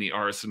in the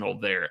arsenal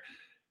there.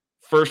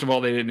 First of all,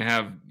 they didn't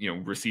have,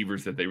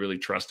 receivers that they really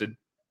trusted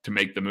to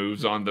make the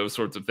moves on those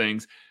sorts of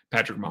things.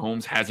 Patrick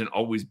Mahomes hasn't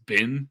always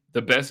been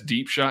the best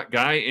deep shot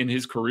guy in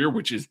his career,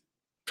 which is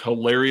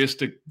hilarious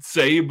to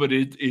say, but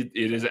it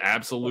is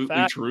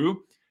absolutely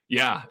true.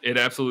 Yeah, it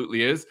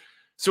absolutely is.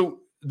 So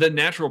the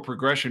natural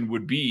progression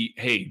would be,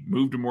 hey,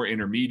 move to more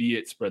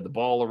intermediate, spread the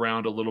ball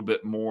around a little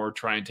bit more,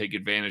 try and take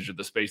advantage of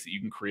the space that you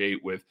can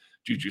create with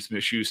Juju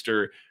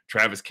Smith-Schuster,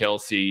 Travis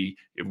Kelce,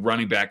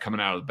 running back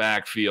coming out of the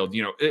backfield.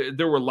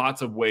 There were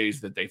lots of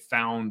ways that they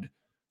found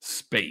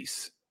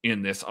space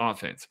in this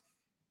offense.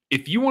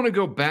 If you want to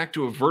go back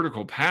to a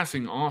vertical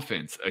passing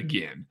offense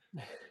again,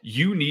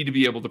 you need to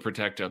be able to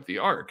protect up the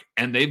arc.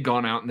 And they've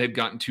gone out and they've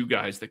gotten 2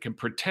 guys that can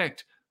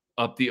protect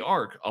up the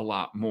arc a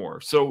lot more.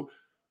 So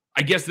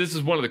I guess this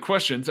is one of the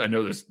questions. I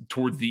know this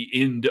towards the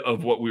end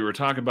of what we were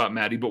talking about,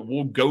 Maddie, but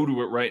we'll go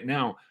to it right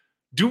now.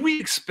 Do we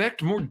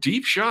expect more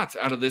deep shots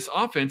out of this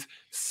offense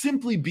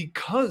simply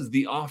because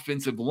the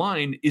offensive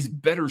line is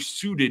better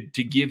suited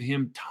to give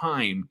him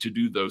time to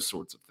do those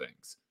sorts of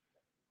things?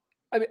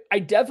 I mean, I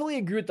definitely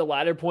agree with the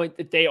latter point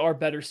that they are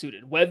better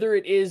suited, whether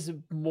it is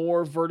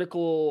more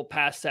vertical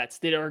pass sets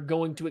that are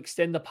going to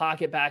extend the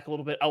pocket back a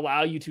little bit,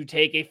 allow you to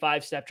take a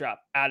 5-step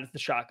drop out of the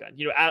shotgun,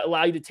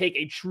 allow you to take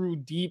a true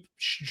deep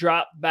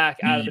drop back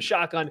out of the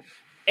shotgun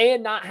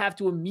and not have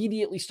to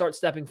immediately start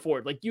stepping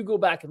forward. Like, you go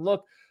back and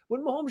look,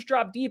 when Mahomes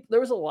dropped deep,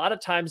 there was a lot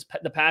of times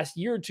the past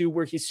year or two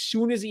where as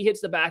soon as he hits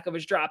the back of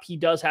his drop, he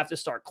does have to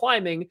start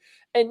climbing.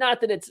 And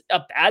not that it's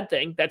a bad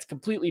thing, that's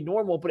completely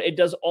normal, but it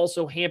does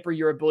also hamper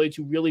your ability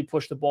to really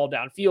push the ball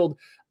downfield,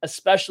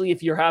 especially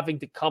if you're having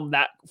to come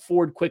that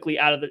forward quickly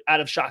out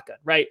of shotgun,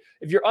 right?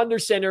 If you're under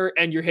center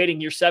and you're hitting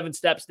your 7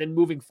 steps, then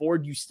moving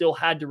forward, you still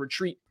had to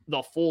retreat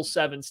the full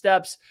 7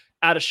 steps.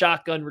 Out of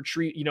shotgun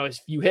retreat, if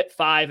you hit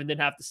 5 and then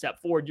have to step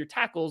forward, your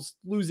tackle's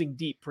losing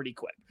deep pretty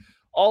quick.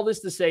 All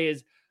this to say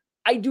is,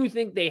 I do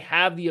think they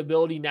have the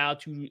ability now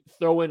to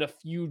throw in a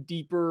few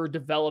deeper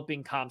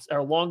developing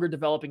or longer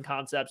developing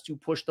concepts to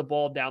push the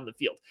ball down the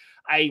field.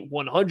 I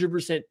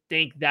 100%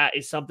 think that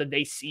is something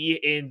they see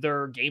in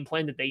their game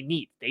plan that they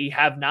need. They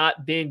have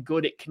not been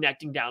good at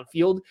connecting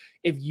downfield.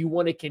 If you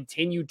want to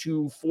continue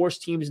to force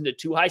teams into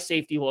too high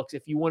safety looks,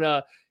 if you want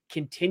to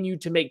continue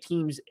to make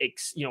teams,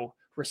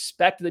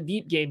 respect the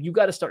deep game, you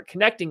got to start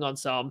connecting on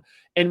some.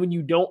 And when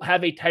you don't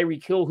have a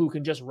Tyreek Hill who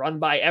can just run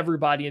by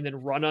everybody and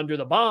then run under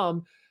the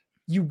bomb,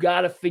 you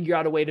got to figure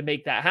out a way to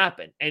make that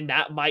happen. And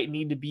that might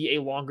need to be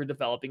a longer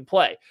developing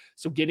play.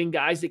 So getting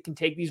guys that can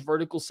take these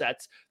vertical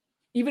sets,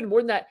 even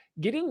more than that,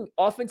 getting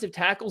offensive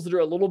tackles that are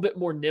a little bit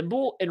more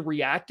nimble and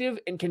reactive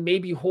and can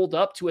maybe hold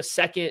up to a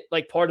second,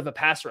 part of a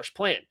pass rush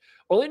plan.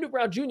 Orlando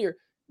Brown Jr.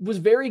 was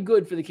very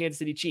good for the Kansas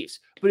City Chiefs.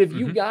 But if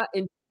you got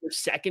into your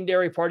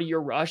secondary part of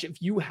your rush,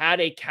 if you had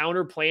a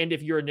counter planned,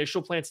 if your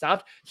initial plan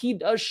stopped, he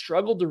does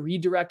struggle to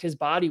redirect his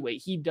body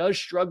weight. He does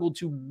struggle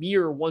to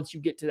mirror once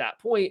you get to that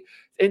point.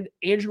 And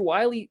Andrew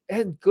Wiley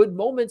had good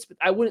moments, but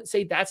I wouldn't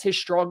say that's his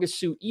strongest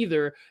suit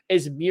either,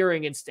 is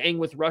mirroring and staying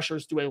with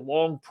rushers through a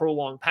long,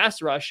 prolonged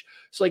pass rush.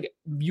 So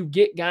you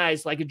get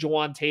guys like a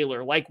Jawan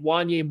Taylor, like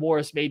Wanya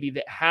Morris, maybe,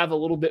 that have a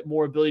little bit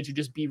more ability to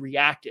just be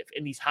reactive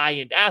in these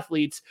high-end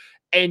athletes.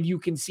 And you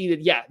can see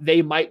that,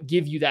 they might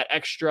give you that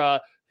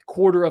extra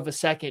quarter of a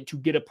second to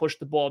get to push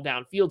the ball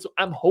downfield. So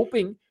I'm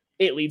hoping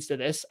it leads to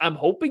this. I'm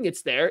hoping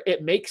it's there.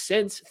 It makes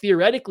sense.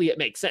 Theoretically, it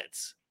makes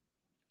sense.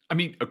 I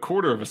mean, a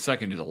quarter of a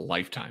second is a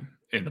lifetime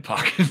in the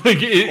pocket.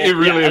 It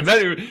really is.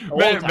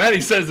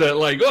 Matty says that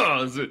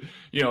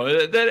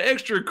that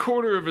extra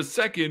quarter of a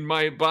second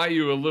might buy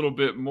you a little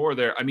bit more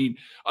there. I mean,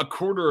 a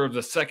quarter of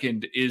a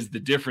second is the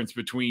difference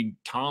between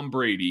Tom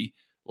Brady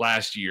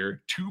last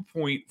year,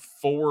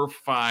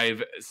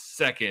 2.45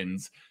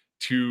 seconds,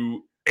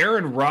 to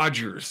Aaron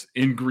Rodgers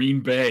in Green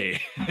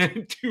Bay,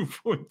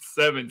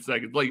 2.7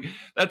 seconds.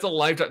 That's a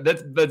lifetime.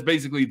 That's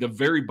basically the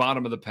very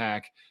bottom of the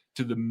pack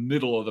to the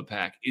middle of the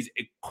pack is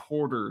a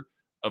quarter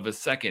of a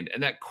second.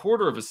 And that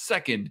quarter of a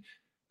second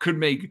could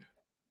make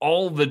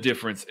all the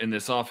difference in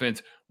this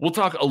offense. We'll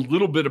talk a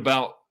little bit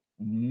about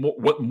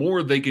what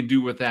more they can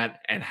do with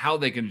that and how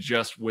they can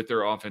adjust with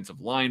their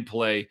offensive line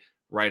play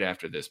right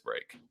after this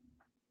break.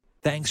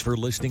 Thanks for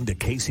listening to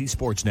KC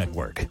Sports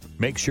Network.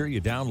 Make sure you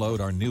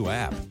download our new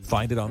app.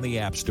 Find it on the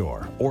App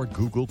Store or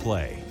Google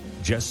Play.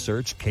 Just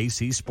search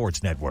KC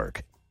Sports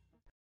Network.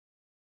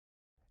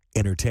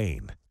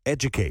 Entertain,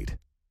 educate,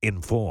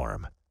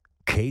 inform.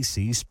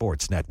 KC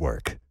Sports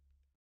Network.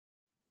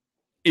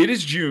 It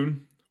is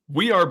June.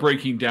 We are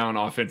breaking down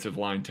offensive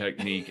line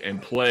technique and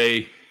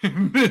play.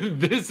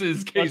 This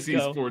is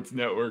KC Sports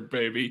Network,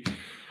 baby.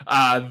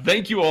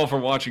 Thank you all for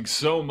watching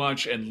so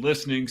much and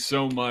listening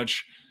so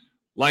much.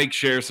 Like,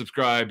 share,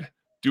 subscribe,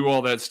 do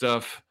all that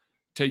stuff.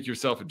 Take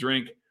yourself a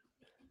drink.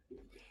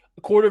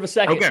 A quarter of a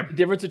second. Okay. The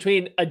difference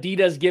between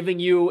Adidas giving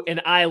you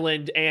an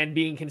island and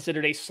being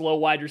considered a slow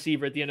wide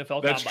receiver at the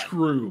NFL That's Combine.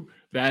 True.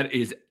 That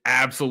is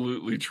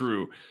absolutely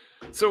true.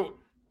 So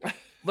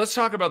let's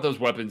talk about those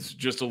weapons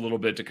just a little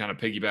bit to kind of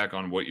piggyback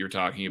on what you're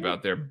talking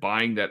about there.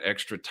 Buying that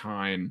extra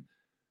time,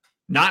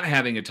 not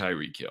having a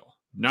Tyreek Hill,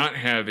 not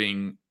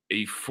having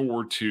a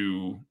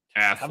 4-2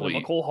 athlete.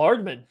 Having Mecole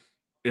Hardman.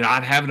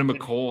 Not having a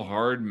Mecole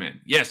Hardman.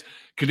 Yes,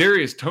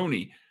 Kadarius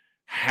Toney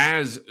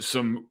has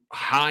some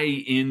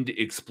high-end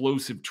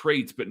explosive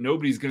traits, but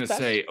nobody's going to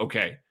say,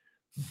 okay,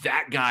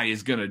 that guy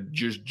is going to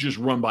just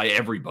run by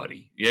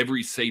everybody,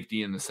 every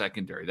safety in the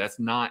secondary. That's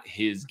not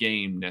his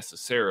game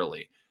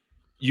necessarily.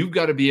 You've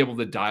got to be able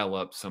to dial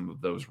up some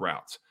of those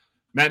routes.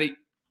 Matty,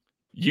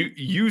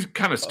 you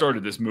kind of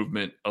started this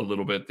movement a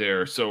little bit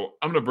there, so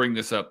I'm going to bring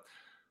this up.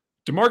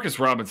 Demarcus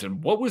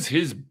Robinson, what was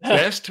his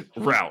best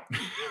route?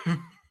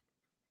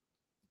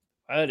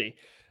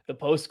 The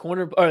post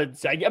corner,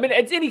 it's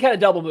any kind of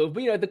double move,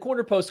 but the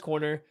corner post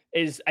corner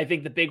is, I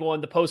think, the big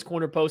one. The post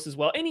corner post as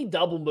well. Any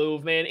double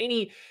move, man,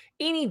 any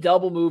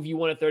double move you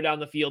want to throw down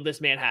the field, this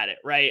man had it,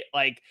 right?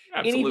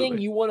 Absolutely. Anything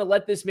you want to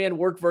let this man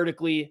work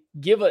vertically,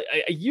 give a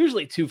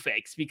usually 2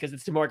 fakes because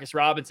it's Demarcus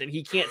Robinson.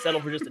 He can't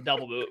settle for just a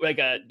double move,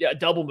 a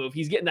double move.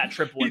 He's getting that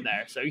triple in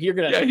there. So you're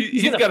gonna,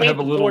 he's got to have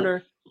a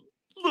little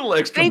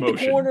extra motion.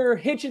 The corner,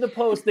 hit you the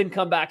post, then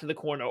come back to the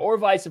corner, or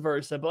vice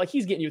versa. But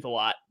he's getting you with a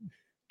lot.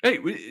 Hey,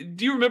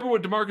 do you remember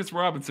what Demarcus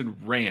Robinson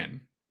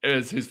ran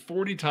as his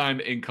 40 time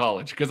in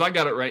college? Because I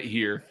got it right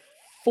here.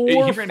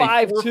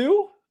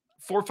 4.52?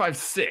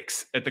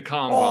 4.56 at the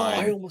combine.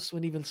 Oh, I almost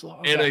went even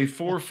slower. And a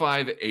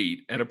 4.58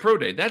 at a pro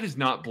day. That is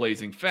not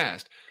blazing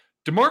fast.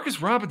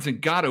 Demarcus Robinson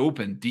got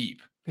open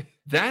deep.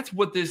 That's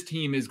what this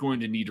team is going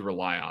to need to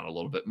rely on a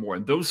little bit more.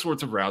 And those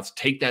sorts of routes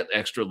take that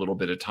extra little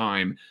bit of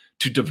time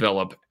to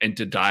develop and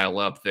to dial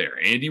up there.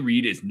 Andy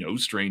Reid is no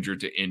stranger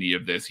to any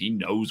of this. He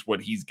knows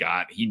what he's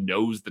got. He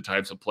knows the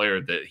types of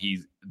player that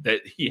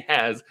he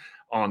has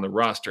on the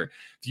roster.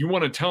 If you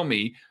want to tell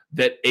me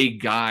that a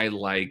guy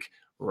like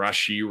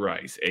Rashee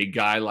Rice, a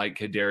guy like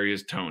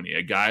Kadarius Toney,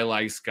 a guy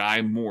like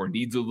Sky Moore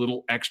needs a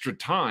little extra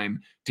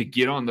time to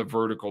get on the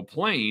vertical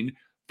plane,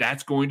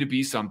 that's going to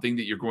be something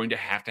that you're going to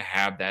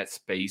have that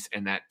space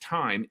and that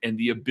time and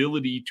the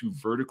ability to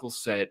vertical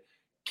set,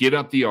 get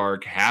up the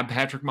arc, have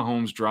Patrick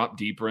Mahomes drop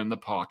deeper in the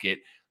pocket.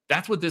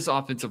 That's what this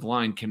offensive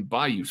line can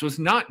buy you. So it's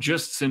not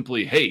just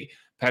simply, hey,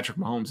 Patrick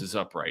Mahomes is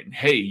upright, and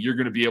hey, you're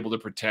going to be able to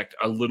protect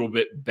a little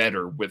bit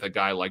better with a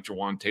guy like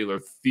Jawaan Taylor,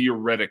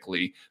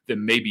 theoretically,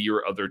 than maybe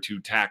your other two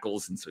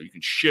tackles, and so you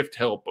can shift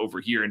help over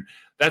here. And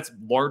that's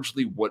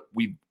largely what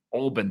we've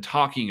all been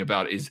talking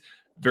about, is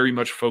very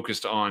much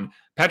focused on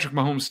Patrick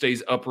Mahomes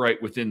stays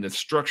upright within the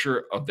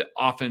structure of the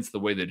offense the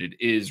way that it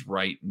is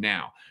right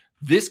now.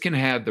 This can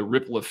have the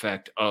ripple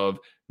effect of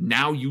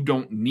now you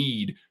don't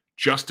need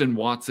Justin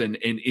Watson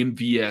and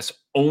MVS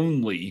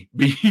only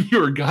be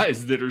your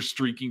guys that are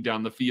streaking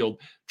down the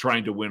field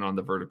trying to win on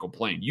the vertical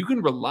plane. You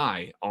can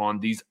rely on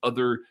these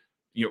other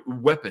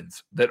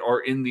weapons that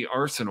are in the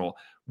arsenal,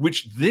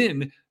 which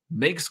then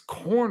makes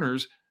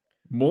corners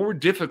more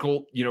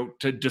difficult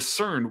to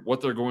discern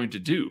what they're going to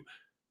do.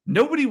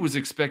 Nobody was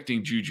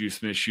expecting Juju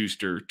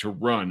Smith-Schuster to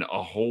run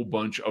a whole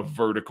bunch of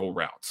vertical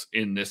routes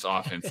in this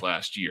offense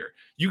last year.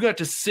 You got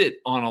to sit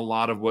on a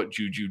lot of what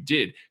Juju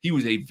did. He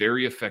was a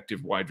very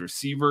effective wide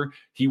receiver.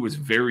 He was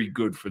very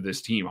good for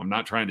this team. I'm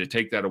not trying to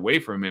take that away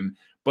from him,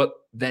 but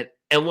that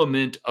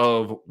element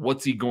of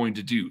what's he going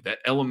to do, that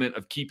element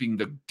of keeping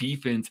the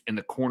defense and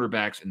the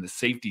cornerbacks and the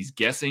safeties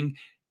guessing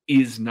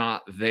is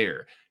not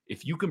there.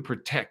 If you can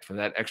protect for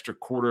that extra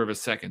quarter of a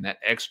second, that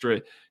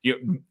extra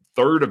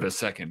third of a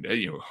second,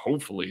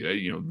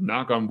 hopefully,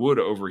 knock on wood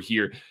over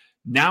here.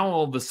 Now,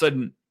 all of a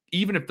sudden,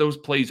 even if those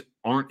plays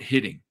aren't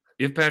hitting,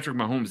 if Patrick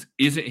Mahomes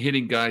isn't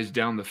hitting guys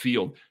down the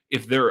field,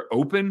 if they're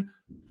open,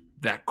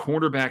 that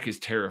cornerback is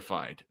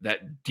terrified.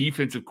 That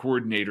defensive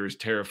coordinator is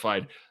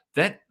terrified.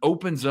 That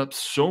opens up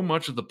so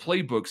much of the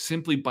playbook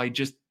simply by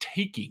just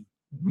taking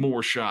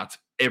more shots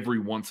every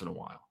once in a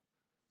while.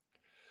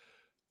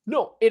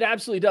 No, it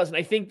absolutely does. And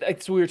I think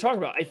that's what we were talking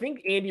about. I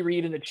think Andy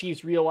Reid and the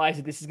Chiefs realize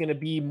that this is going to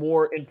be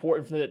more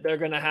important for that. They're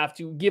going to have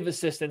to give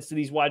assistance to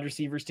these wide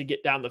receivers to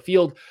get down the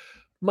field.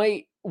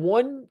 My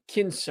one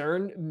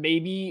concern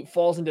maybe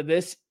falls into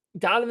this.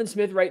 Donovan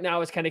Smith right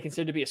now is kind of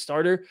considered to be a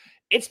starter.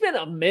 It's been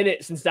a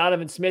minute since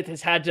Donovan Smith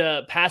has had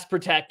to pass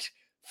protect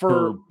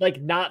for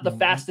not the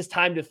fastest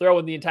time to throw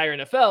in the entire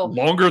NFL.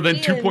 Longer than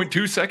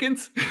 2.2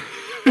 seconds?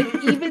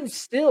 And even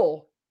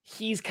still,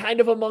 he's kind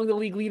of among the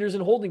league leaders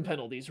in holding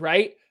penalties,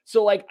 right?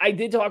 So I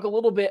did talk a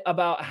little bit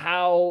about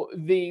how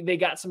they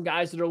got some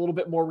guys that are a little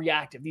bit more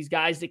reactive, these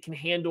guys that can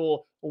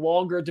handle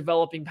longer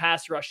developing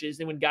pass rushes.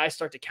 And when guys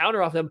start to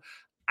counter off them,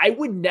 I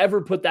would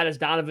never put that as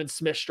Donovan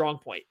Smith's strong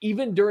point,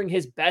 even during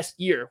his best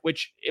year,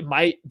 which it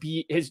might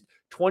be his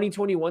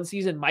 2021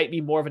 season might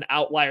be more of an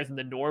outlier than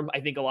the norm.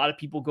 I think a lot of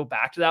people go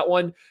back to that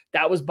one.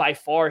 That was by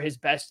far his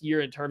best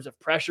year in terms of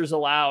pressures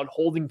allowed,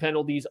 holding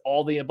penalties,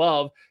 all the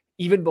above.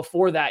 Even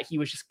before that, he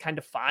was just kind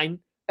of fine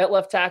at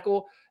left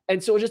tackle.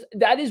 And so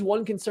that is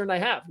one concern I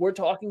have. We're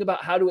talking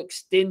about how to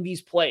extend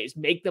these plays,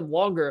 make them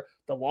longer.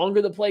 The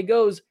longer the play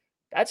goes,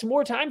 that's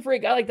more time for a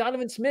guy like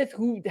Donovan Smith,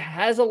 who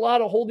has a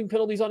lot of holding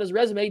penalties on his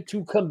resume,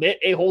 to commit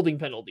a holding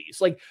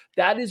penalties.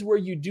 That is where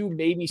you do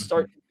maybe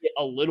start to get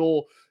a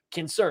little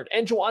concerned.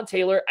 And Jawaan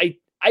Taylor,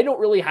 I don't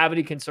really have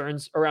any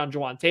concerns around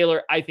Jawaan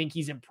Taylor. I think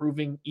he's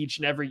improving each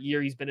and every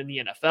year he's been in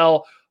the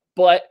NFL,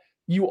 but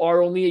you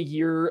are only a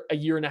year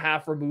and a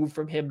half removed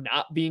from him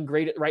not being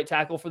great at right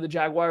tackle for the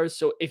Jaguars.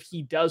 So if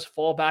he does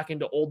fall back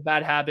into old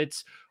bad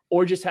habits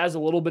or just has a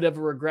little bit of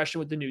a regression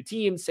with the new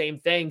team, same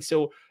thing.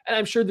 So, and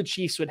I'm sure the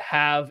Chiefs would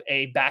have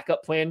a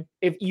backup plan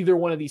if either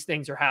one of these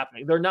things are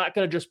happening. They're not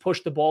going to just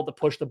push the ball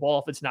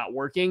if it's not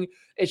working.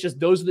 It's just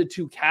those are the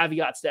two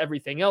caveats to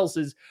everything else.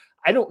 Is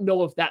I don't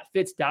know if that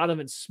fits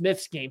Donovan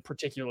Smith's game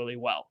particularly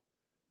well.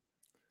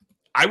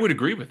 I would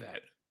agree with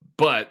that,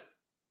 but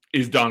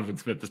is Donovan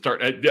Smith the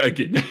start?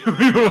 Again,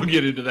 we'll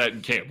get into that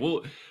in camp.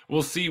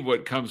 We'll see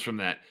what comes from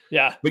that.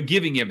 Yeah. But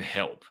giving him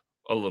help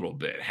a little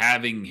bit,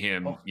 having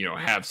him,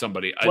 have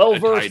somebody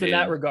well-versed in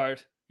that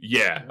regard.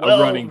 Yeah, a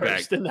running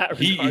back. In that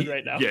regard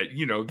right now. Yeah,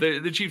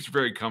 the Chiefs are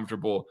very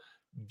comfortable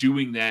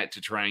doing that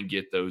to try and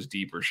get those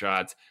deeper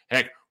shots.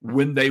 Heck,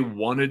 when they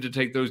wanted to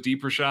take those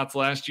deeper shots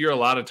last year, a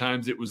lot of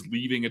times it was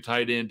leaving a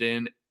tight end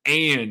in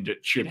and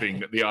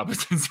chipping the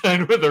opposite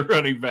side with a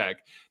running back.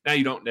 Now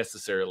you don't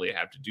necessarily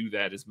have to do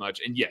that as much.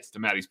 And yes, to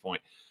Maddie's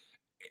point,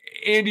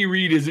 Andy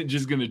Reid isn't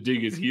just going to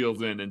dig his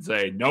heels in and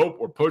say, nope,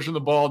 we're pushing the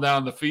ball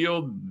down the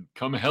field,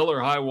 come hell or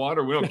high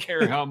water. We don't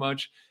care how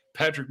much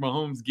Patrick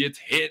Mahomes gets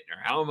hit or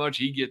how much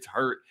he gets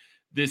hurt.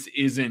 This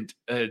isn't,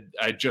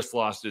 I just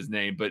lost his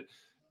name, but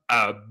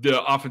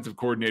the offensive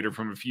coordinator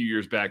from a few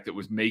years back that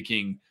was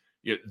making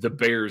the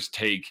Bears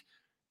take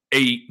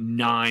 8,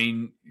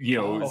 9,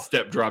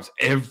 step drops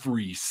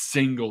every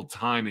single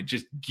time and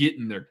just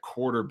getting their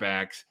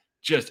quarterbacks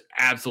just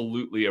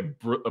absolutely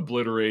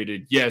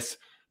obliterated. Yes,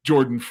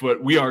 Jordan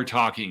Foote, we are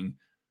talking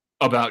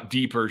about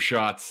deeper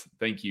shots.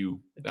 Thank you,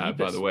 by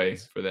the way,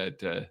 for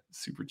that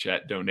super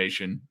chat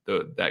donation.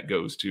 That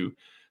goes to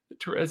the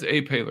Therese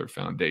A. Paler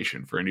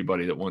Foundation for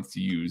anybody that wants to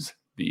use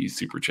the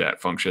super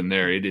chat function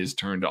there. It is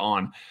turned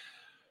on.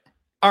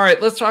 All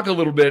right, let's talk a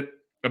little bit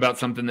about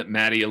something that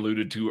Maddie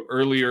alluded to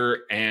earlier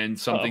and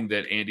something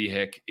that Andy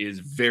Heck is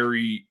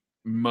very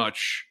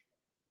much,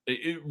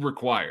 it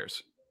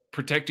requires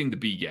protecting the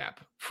B gap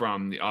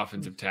from the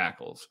offensive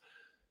tackles.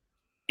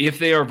 If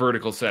they are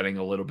vertical setting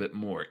a little bit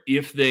more,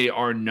 if they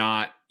are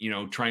not,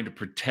 trying to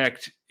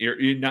protect,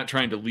 not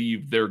trying to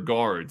leave their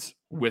guards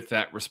with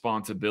that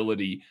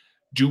responsibility,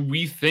 do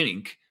we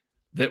think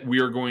that we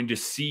are going to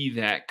see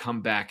that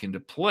come back into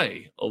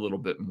play a little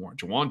bit more?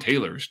 Jawaan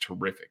Taylor is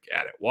terrific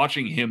at it.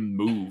 Watching him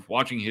move,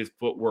 watching his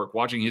footwork,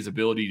 watching his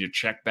ability to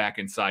check back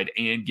inside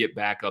and get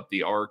back up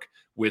the arc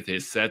with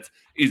his sets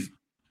is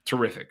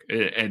terrific.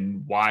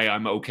 And why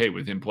I'm okay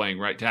with him playing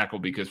right tackle,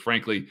 because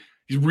frankly,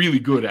 he's really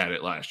good at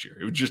it last year.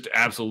 It was just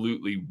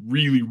absolutely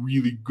really,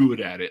 really good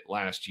at it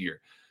last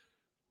year.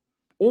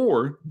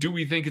 Or do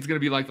we think it's going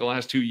to be like the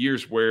last 2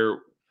 years where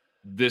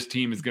this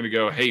team is going to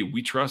go, hey,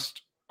 we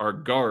trust our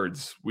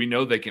guards. We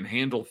know they can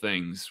handle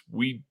things.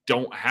 We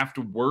don't have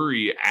to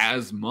worry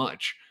as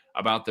much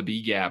about the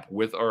B gap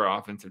with our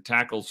offensive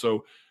tackles.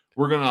 So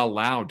we're going to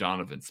allow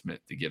Donovan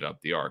Smith to get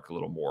up the arc a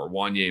little more,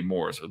 Wanya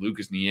Morris or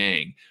Lucas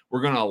Niang.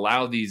 We're going to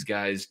allow these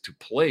guys to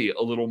play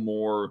a little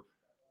more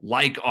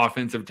like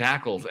offensive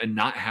tackles and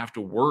not have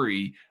to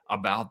worry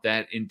about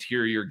that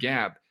interior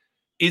gap.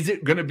 Is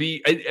it going to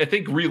be, I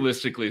think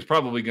realistically, it's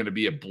probably going to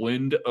be a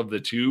blend of the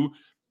two.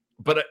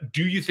 But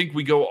do you think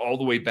we go all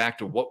the way back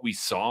to what we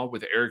saw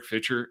with Eric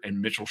Fisher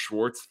and Mitchell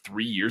Schwartz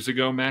 3 years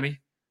ago,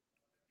 Maddie?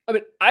 I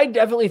mean, I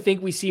definitely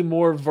think we see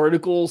more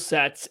vertical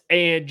sets,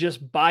 and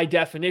just by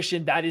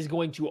definition, that is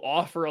going to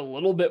offer a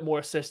little bit more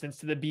assistance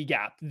to the B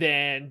gap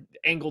than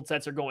angled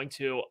sets are going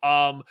to.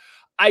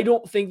 I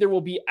don't think there will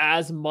be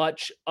as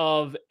much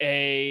of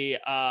a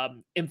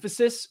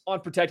emphasis on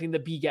protecting the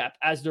B gap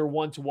as there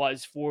once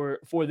was for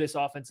this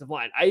offensive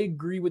line. I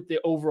agree with the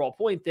overall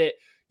point that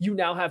you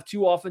now have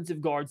two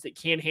offensive guards that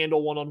can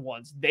handle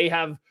one-on-ones. They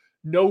have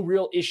no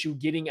real issue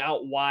getting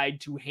out wide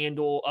to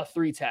handle a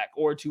 3-tech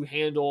or to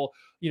handle,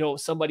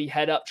 somebody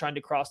head up trying to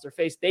cross their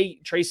face.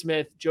 Trey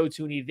Smith, Joe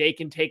Thuney, they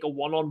can take a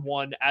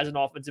one-on-one as an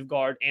offensive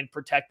guard and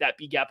protect that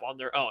B gap on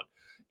their own.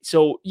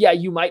 So yeah,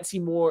 you might see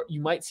more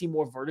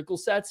vertical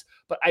sets,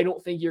 but I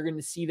don't think you're going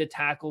to see the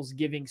tackles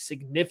giving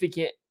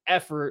significant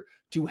effort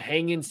to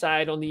hang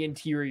inside on the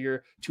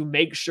interior to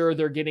make sure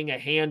they're getting a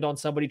hand on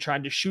somebody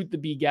trying to shoot the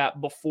B gap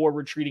before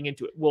retreating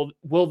into it.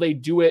 Will they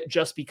do it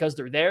just because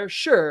they're there?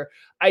 Sure.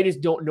 I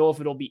just don't know if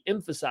it'll be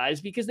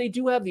emphasized because they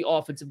do have the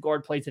offensive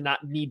guard play to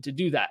not need to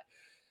do that.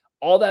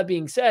 All that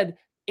being said,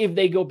 if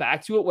they go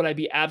back to it, would I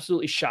be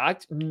absolutely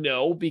shocked?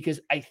 No, because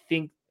I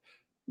think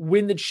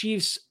when the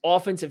Chiefs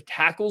offensive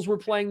tackles were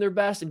playing their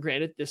best, and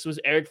granted, this was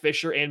Eric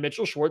Fisher and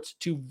Mitchell Schwartz,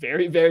 two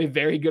very, very,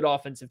 very good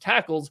offensive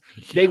tackles.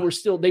 Yeah.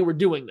 They were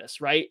doing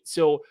this, right?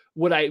 So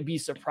would I be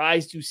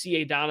surprised to see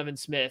a Donovan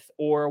Smith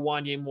or a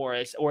Wanya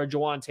Morris or a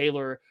Jawaan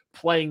Taylor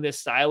playing this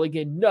style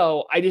again?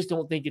 No, I just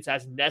don't think it's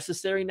as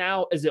necessary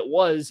now as it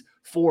was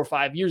 4 or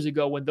 5 years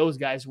ago when those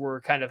guys were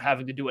kind of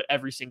having to do it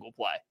every single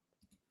play.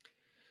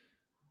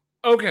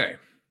 Okay.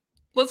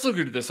 Let's look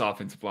at this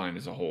offensive line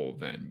as a whole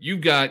then.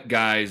 You've got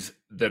guys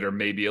that are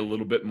maybe a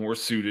little bit more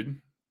suited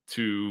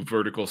to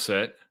vertical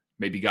set,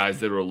 maybe guys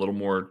that are a little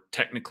more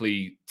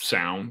technically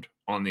sound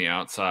on the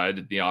outside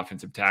at the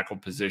offensive tackle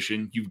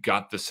position. You've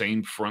got the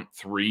same front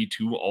three,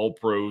 2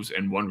 all-pros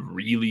and 1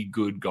 really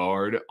good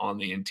guard on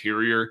the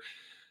interior.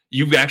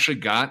 You've actually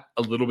got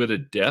a little bit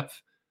of depth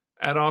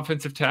at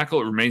offensive tackle.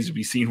 It remains to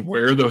be seen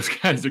where those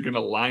guys are going to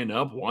line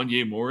up.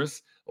 Wanya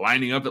Morris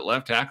lining up at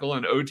left tackle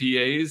on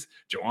OTAs.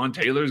 Jawaan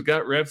Taylor's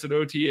got reps at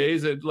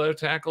OTAs at left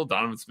tackle.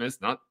 Donovan Smith's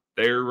not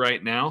there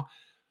right now.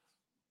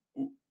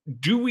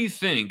 Do we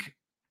think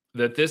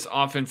that this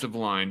offensive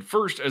line,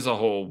 first as a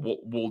whole,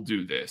 will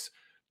do this?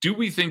 Do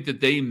we think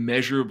that they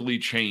measurably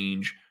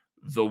change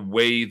the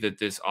way that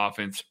this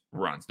offense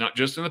runs? Not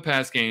just in the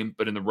pass game,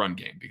 but in the run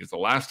game. Because the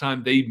last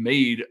time they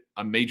made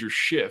a major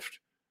shift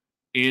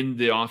in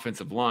the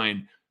offensive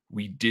line,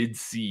 we did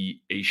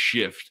see a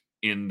shift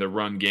in the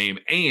run game,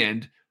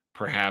 and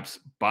perhaps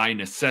by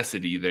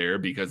necessity there,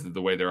 because of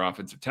the way their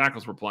offensive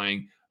tackles were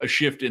playing, a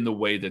shift in the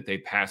way that they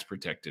pass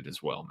protected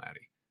as well,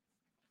 Maddie.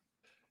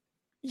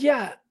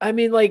 Yeah, I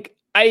mean, like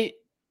I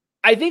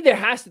think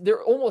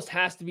there almost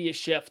has to be a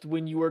shift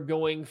when you are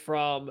going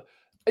from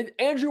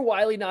Andrew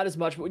Wiley, not as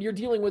much, but when you're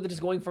dealing with it, is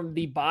going from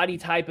the body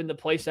type and the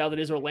play style that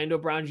is Orlando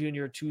Brown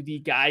Jr. to the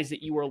guys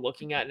that you are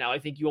looking at now. I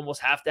think you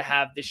almost have to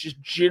have this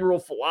just general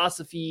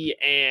philosophy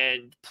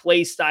and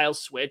play style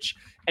switch.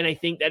 And I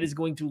think that is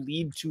going to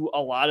lead to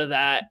a lot of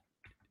that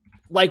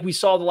like we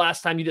saw the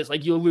last time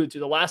like you alluded to,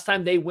 the last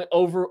time they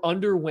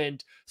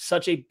underwent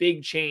such a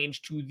big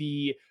change to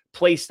the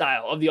play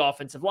style of the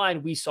offensive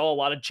line, we saw a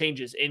lot of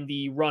changes in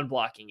the run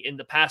blocking, in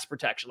the pass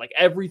protection. Like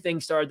everything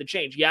started to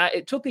change. Yeah,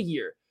 it took a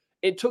year.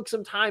 It took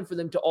some time for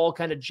them to all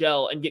kind of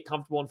gel and get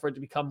comfortable and for it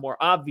to become more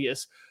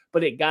obvious,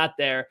 but it got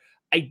there.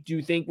 I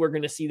do think we're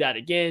going to see that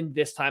again.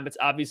 This time it's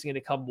obviously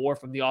going to come more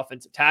from the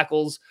offensive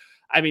tackles.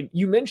 I mean,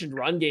 you mentioned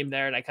run game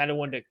there, and I kind of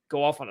wanted to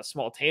go off on a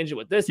small tangent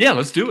with this. Yeah,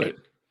 let's do it.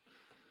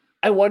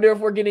 I wonder if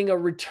we're getting a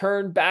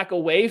return back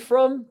away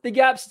from the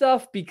gap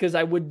stuff, because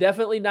I would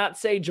definitely not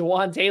say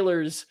Jawaan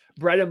Taylor's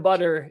bread and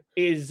butter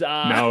is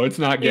no, it's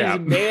not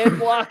gap. Is man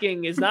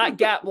blocking, is not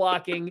gap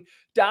blocking.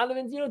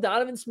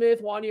 Donovan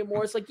Smith, Wanya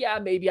Morris, like, yeah,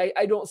 maybe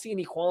I don't see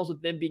any qualms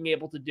with them being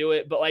able to do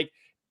it, but like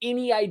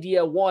any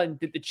idea, one,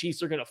 that the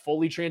Chiefs are going to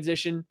fully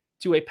transition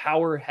to a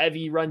power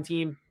heavy run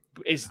team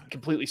is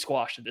completely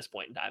squashed at this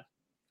point in time.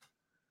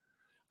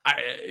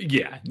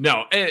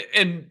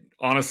 And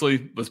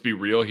honestly, let's be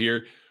real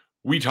here.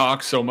 We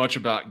talk so much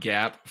about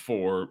gap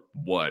for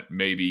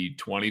maybe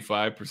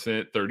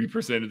 25%,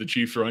 30% of the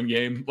Chiefs run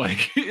game.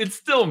 Like, it's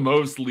still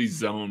mostly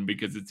zone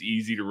because it's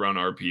easy to run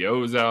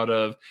RPOs out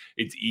of.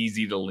 It's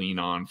easy to lean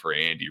on for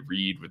Andy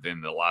Reid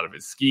within a lot of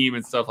his scheme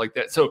and stuff like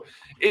that. So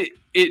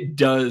it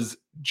does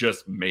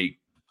just make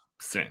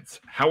sense.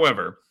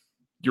 However,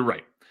 you're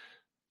right.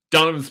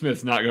 Donovan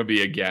Smith's not going to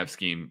be a gap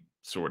scheme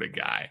sort of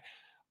guy.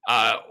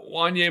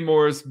 Wanya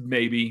Morris,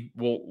 maybe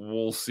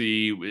we'll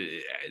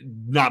see.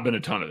 Not been a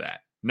ton of that.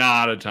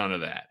 Not a ton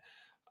of that.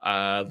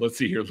 Let's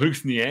see here.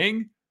 Lucas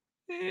Niang.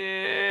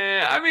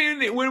 I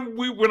mean,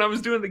 when I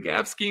was doing the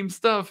gap scheme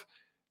stuff,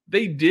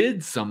 they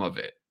did some of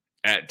it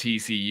at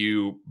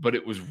TCU, but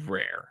it was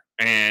rare,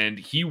 and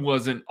he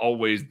wasn't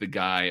always the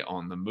guy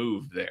on the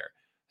move there.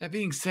 That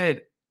being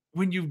said,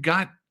 when you've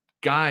got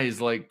guys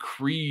like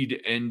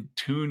Creed and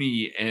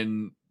Tooney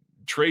and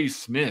Trey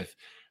Smith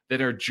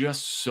that are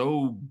just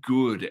so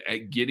good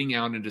at getting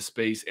out into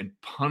space and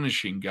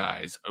punishing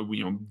guys,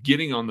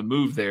 getting on the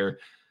move there,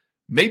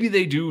 maybe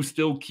they do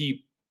still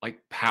keep like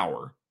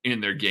power in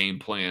their game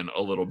plan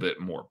a little bit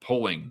more,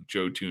 pulling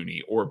Joe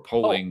Tooney or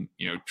pulling,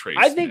 Trey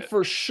Smith. I think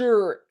for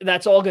sure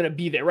that's all going to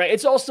be there, right?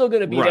 It's all still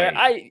going to be there.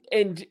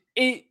 And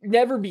it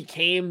never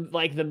became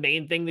like the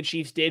main thing the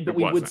Chiefs did, but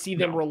we would see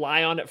them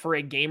rely on it for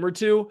a game or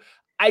two.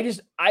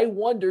 I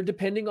wonder,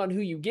 depending on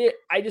who you get,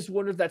 I just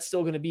wonder if that's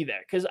still going to be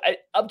there. Because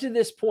up to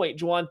this point,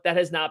 that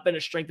has not been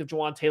a strength of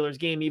Jawaan Taylor's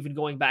game, even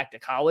going back to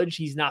college.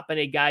 He's not been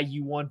a guy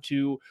you want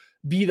to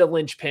be the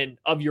linchpin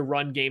of your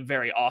run game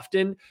very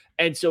often.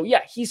 And so,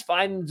 yeah, he's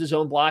fine in the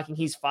zone blocking.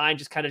 He's fine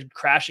just kind of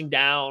crashing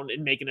down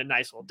and making a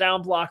nice little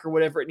down block or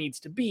whatever it needs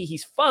to be.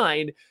 He's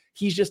fine.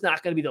 He's just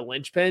not going to be the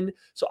linchpin.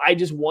 So I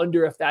just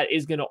wonder if that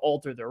is going to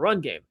alter their run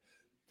game.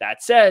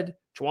 That said,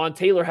 Jawaan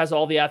Taylor has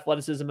all the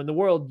athleticism in the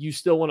world. You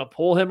still want to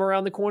pull him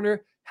around the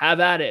corner? Have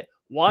at it.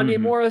 Wanya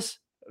Morris,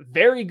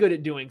 very good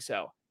at doing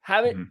so.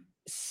 Haven't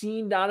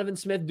seen Donovan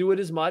Smith do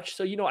it as much.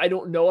 So, I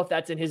don't know if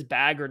that's in his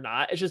bag or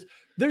not. It's just,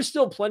 there's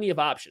still plenty of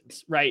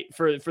options, right,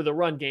 for the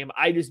run game.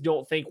 I just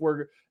don't think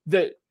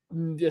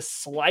the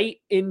slight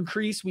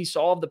increase we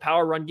saw of the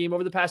power run game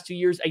over the past 2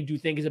 years, I do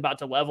think is about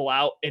to level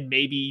out and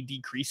maybe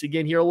decrease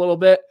again here a little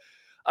bit.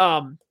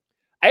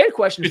 I had a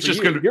question. It's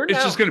just going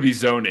to be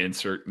zone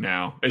insert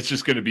now. It's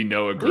just going to be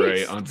Noah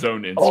Gray on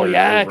zone insert. Oh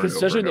yeah, because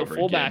especially the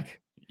fullback. Again.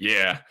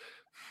 Yeah.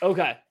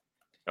 Okay.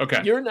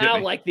 You're now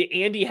like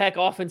the Andy Heck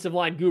offensive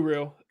line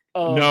guru.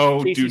 No,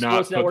 KC do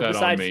not Sports put Network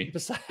that on me.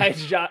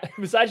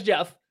 Besides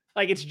Jeff,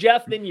 like it's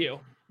Jeff then you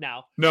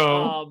now.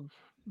 No.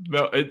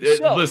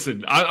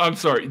 Listen, I'm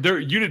sorry. You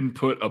didn't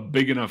put a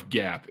big enough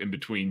gap in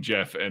between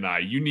Jeff and I.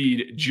 You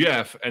need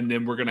Jeff, and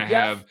then we're going to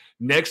have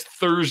next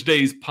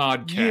Thursday's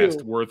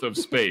podcast worth of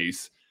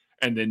space,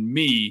 and then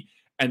me,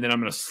 and then I'm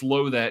going to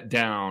slow that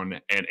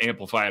down and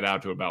amplify it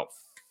out to about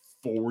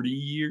 40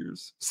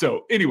 years.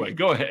 So anyway,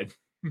 go ahead.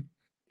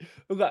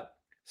 Okay.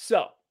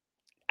 So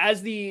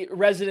as the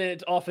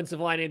resident offensive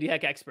line Andy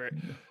Heck expert,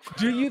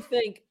 do you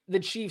think the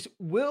Chiefs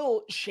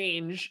will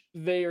change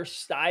their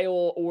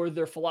style or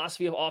their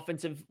philosophy of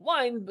offensive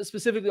line, but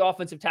specifically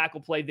offensive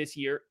tackle play this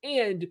year?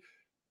 And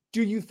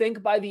do you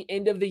think by the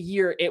end of the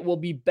year, it will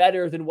be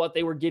better than what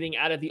they were getting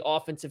out of the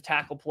offensive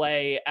tackle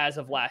play as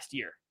of last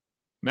year?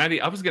 Maddie,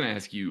 I was going to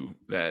ask you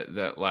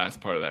that last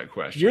part of that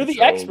question. You're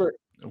the expert.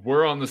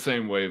 We're on the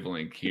same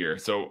wavelength here.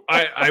 So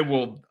I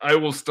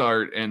will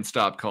start and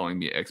stop calling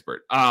me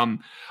expert.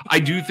 I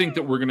do think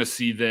that we're going to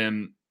see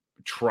them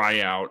try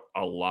out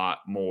a lot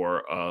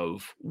more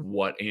of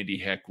what Andy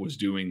Heck was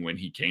doing when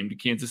he came to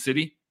Kansas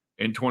City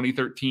in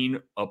 2013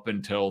 up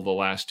until the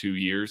last 2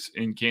 years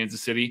in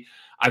Kansas City.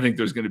 I think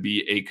there's going to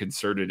be a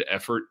concerted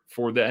effort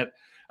for that.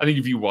 I think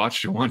if you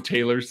watch Jawaan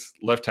Taylor's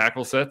left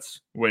tackle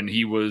sets when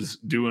he was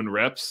doing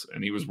reps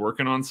and he was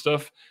working on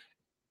stuff,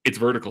 it's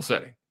vertical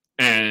setting.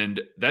 And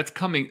that's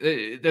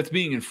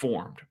being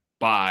informed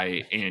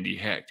by Andy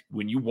Heck.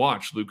 When you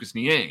watch Lucas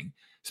Niang,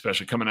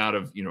 especially coming out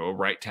of, a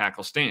right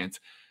tackle stance,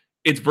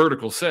 it's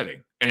vertical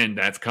setting. And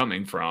that's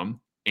coming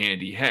from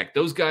Andy Heck.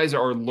 Those guys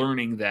are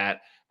learning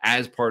that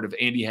as part of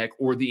Andy Heck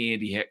or the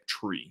Andy Heck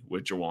tree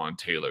with Jawaan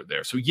Taylor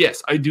there. So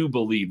yes, I do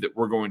believe that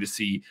we're going to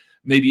see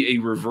maybe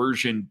a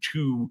reversion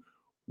to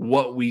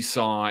what we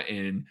saw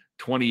in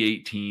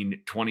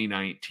 2018,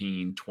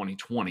 2019,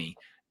 2020,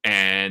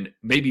 and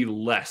maybe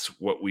less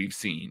what we've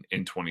seen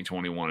in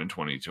 2021 and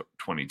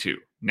 2022.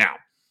 Now,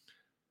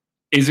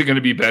 is it going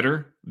to be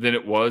better than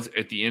it was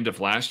at the end of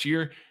last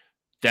year?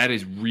 That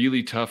is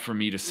really tough for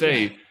me to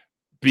say,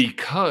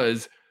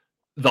 because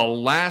the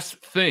last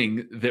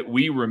thing that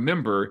we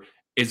remember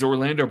is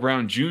Orlando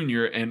Brown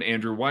Jr. and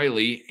Andrew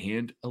Wiley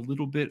and a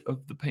little bit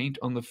of the paint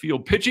on the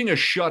field pitching a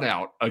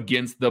shutout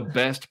against the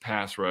best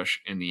pass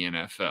rush in the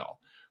NFL.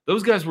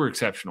 Those guys were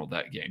exceptional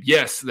that game.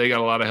 Yes, they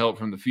got a lot of help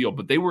from the field,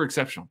 but they were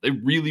exceptional. They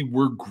really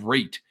were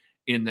great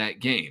in that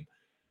game.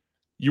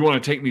 You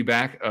want to take me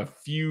back a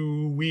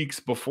few weeks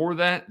before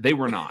that? They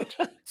were not.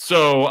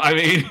 So, I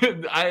mean,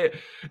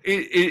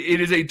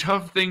 it is a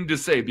tough thing to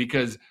say,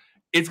 because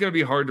it's going to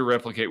be hard to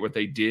replicate what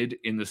they did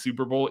in the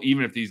Super Bowl,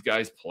 even if these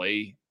guys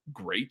play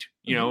great,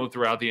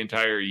 throughout the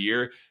entire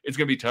year. It's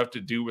going to be tough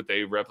to do what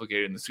they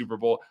replicated in the Super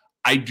Bowl.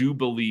 I do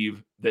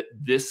believe that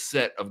this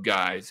set of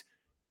guys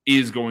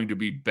is going to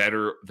be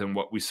better than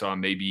what we saw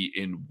maybe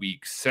in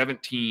week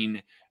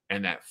 17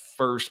 and that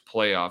first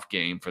playoff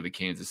game for the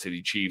Kansas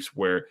City Chiefs,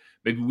 where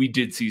maybe we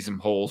did see some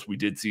holes, we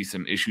did see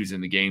some issues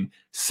in the game,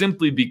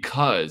 simply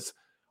because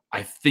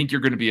I think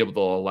you're going to be able to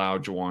allow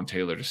Jawaan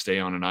Taylor to stay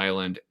on an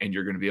island, and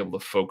you're going to be able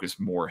to focus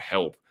more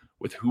help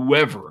with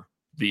whoever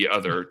the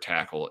other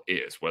tackle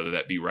is, whether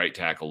that be right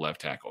tackle,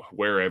 left tackle,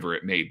 wherever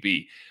it may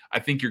be. I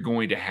think you're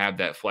going to have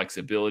that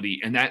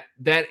flexibility, and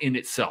that in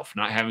itself,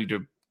 not having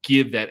to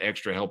give that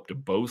extra help to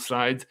both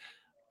sides,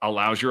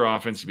 allows your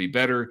offense to be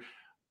better,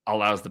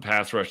 allows the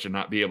pass rush to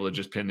not be able to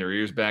just pin their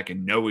ears back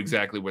and know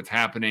exactly what's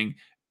happening,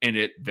 and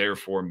it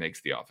therefore makes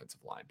the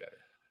offensive line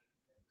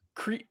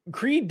better.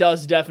 Creed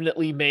does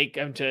definitely make,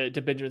 to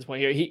Benjamin's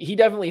point here, he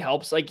definitely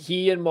helps. Like,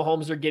 he and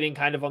Mahomes are getting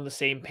kind of on the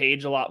same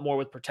page a lot more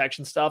with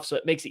protection stuff, so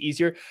it makes it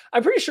easier.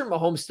 I'm pretty sure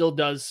Mahomes still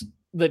does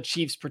the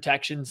Chiefs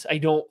protections. I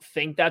don't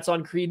think that's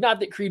on Creed. Not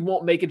that Creed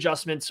won't make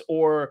adjustments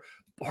or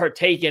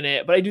partake in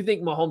it, but I do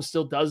think Mahomes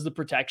still does the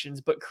protections,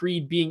 but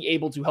Creed being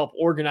able to help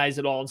organize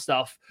it all and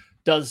stuff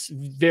does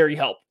very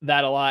help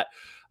that a lot.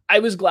 I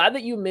was glad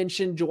that you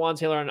mentioned Jawaan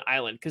Taylor on an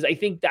island, because I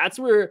think that's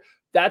where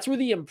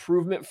the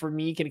improvement for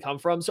me can come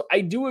from. So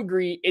I do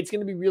agree it's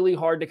going to be really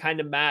hard to kind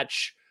of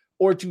match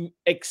or to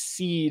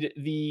exceed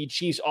the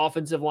Chiefs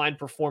offensive line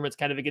performance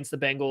kind of against the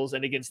Bengals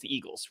and against the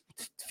Eagles.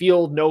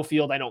 Field, no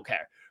field, I don't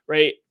care,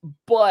 right?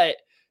 But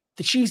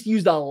the Chiefs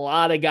used a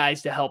lot of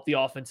guys to help the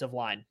offensive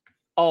line.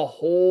 A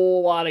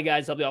whole lot of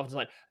guys help the offensive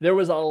line. There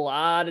was a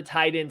lot of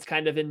tight ends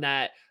kind of in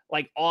that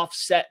like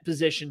offset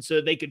position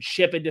so they could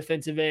chip a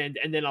defensive end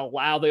and then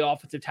allow the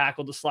offensive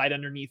tackle to slide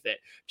underneath it.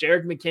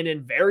 Jerick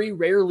McKinnon very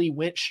rarely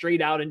went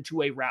straight out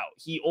into a route.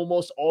 He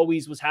almost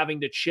always was having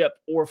to chip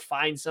or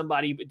find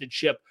somebody to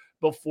chip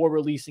before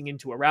releasing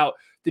into a route.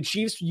 The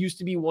Chiefs used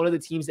to be one of the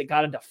teams that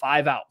got into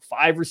 5 out,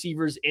 5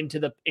 receivers into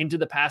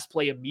the pass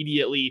play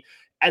immediately,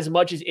 as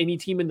much as any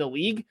team in the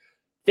league.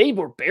 They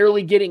were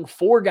barely getting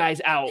 4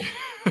 guys out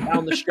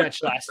down the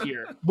stretch last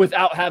year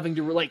without having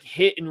to like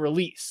hit and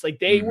release. Like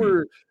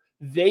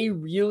they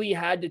really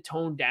had to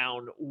tone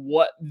down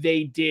what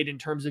they did in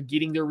terms of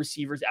getting their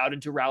receivers out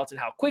into routes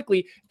and how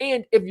quickly.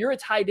 And if you're a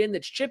tight end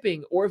that's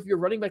chipping, or if you're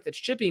running back that's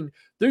chipping,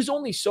 there's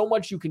only so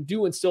much you can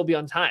do and still be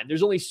on time.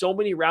 There's only so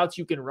many routes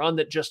you can run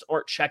that just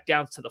aren't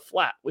checkdowns to the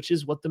flat, which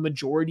is what the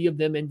majority of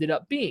them ended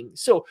up being.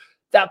 So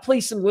that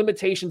placed some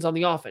limitations on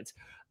the offense.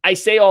 I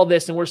say all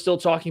this, and we're still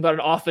talking about an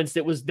offense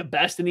that was the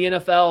best in the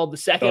NFL, the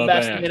second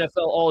best in the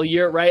NFL all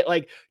year, right?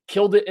 Like,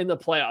 killed it in the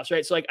playoffs,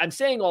 right? So, like, I'm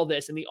saying all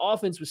this, and the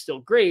offense was still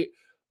great,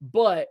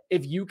 but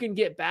if you can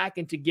get back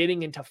into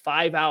getting into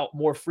 5 out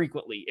more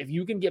frequently, if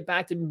you can get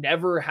back to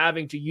never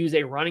having to use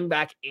a running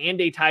back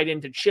and a tight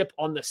end to chip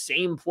on the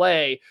same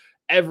play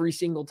every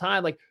single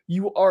time, like,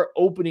 you are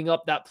opening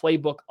up that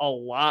playbook a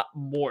lot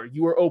more.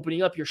 You are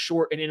opening up your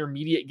short and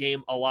intermediate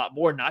game a lot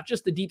more, not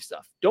just the deep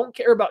stuff. Don't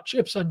care about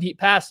chips on deep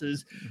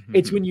passes. Mm-hmm.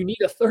 It's when you need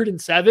a 3rd and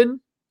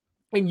 7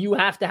 and you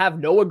have to have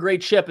Noah Gray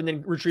chip and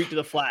then retreat to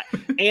the flat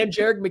and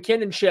Jerick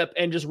McKinnon chip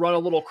and just run a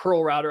little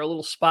curl route or a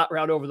little spot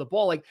route over the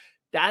ball. Like,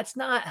 that's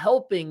not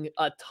helping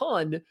a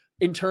ton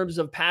in terms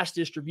of pass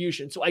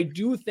distribution. So I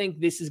do think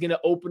this is going to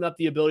open up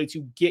the ability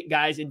to get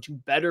guys into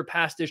better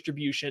pass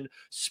distribution,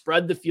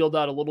 spread the field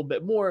out a little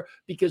bit more,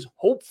 because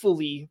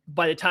hopefully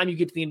by the time you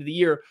get to the end of the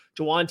year,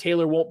 Jawaan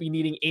Taylor won't be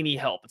needing any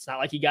help. It's not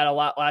like he got a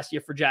lot last year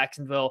for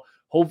Jacksonville.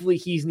 Hopefully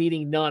he's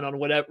needing none on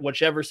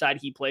whichever side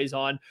he plays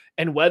on.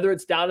 And whether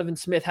it's Donovan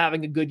Smith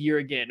having a good year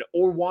again,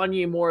 or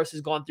Wanya Morris has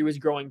gone through his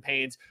growing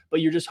pains,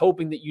 but you're just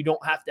hoping that you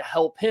don't have to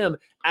help him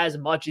as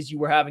much as you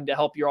were having to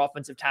help your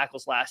offensive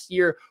tackles last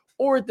year.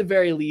 Or at the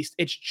very least,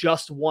 it's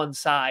just one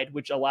side,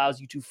 which allows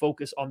you to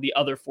focus on the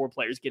other 4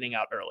 players getting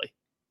out early.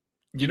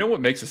 You know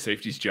what makes a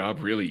safety's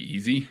job really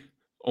easy?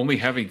 only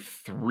having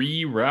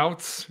 3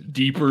 routes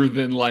deeper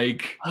than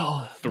like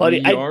 3 buddy,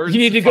 yards. You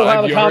need to go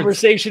have a yards.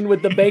 conversation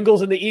with the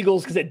Bengals and the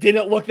Eagles because it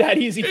didn't look that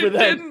easy for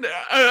them.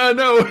 I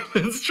know,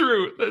 that's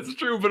true. That's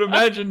true. But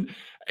imagine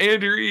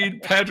Andy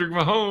Reid, Patrick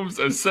Mahomes,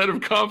 a set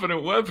of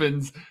confident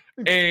weapons,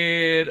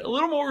 and a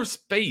little more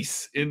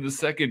space in the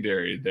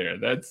secondary there.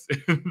 That's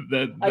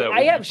that.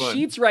 I have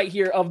sheets right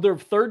here of their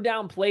third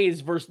down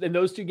plays versus in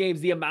those 2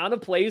 games. The amount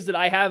of plays that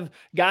I have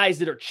guys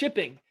that are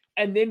chipping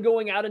and then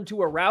going out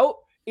into a route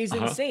is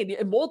insane.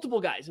 And multiple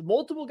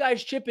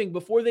guys chipping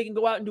before they can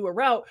go out and do a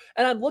route.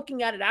 And I'm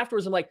looking at it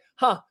afterwards. I'm like,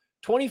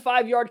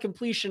 25-yard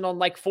completion on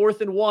like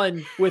 4th and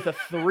 1 with a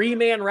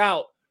 3-man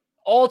route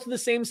all to the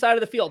same side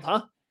of the field.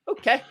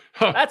 Okay.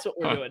 That's what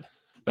we're doing.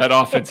 That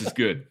offense is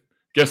good.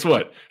 Guess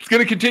what? It's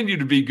going to continue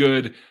to be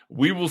good.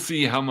 We will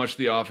see how much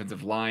the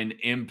offensive line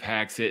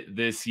impacts it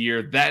this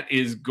year. That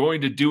is going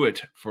to do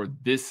it for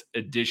this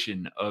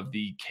edition of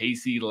the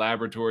KC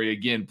Laboratory.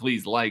 Again,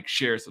 please like,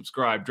 share,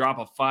 subscribe, drop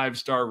a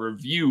 5-star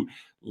review.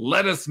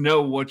 Let us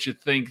know what you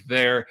think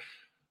there.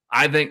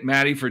 I thank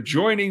Maddie for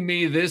joining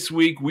me this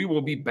week. We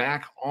will be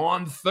back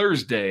on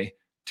Thursday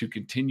to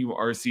continue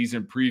our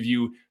season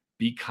preview.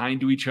 Be kind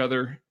to each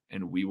other,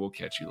 and we will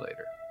catch you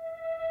later.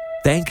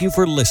 Thank you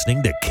for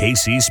listening to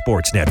KC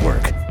Sports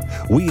Network.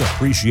 We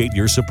appreciate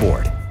your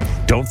support.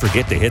 Don't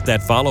forget to hit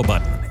that follow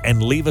button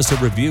and leave us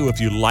a review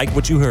if you like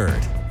what you heard.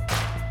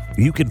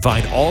 You can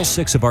find all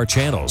 6 of our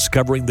channels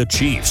covering the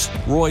Chiefs,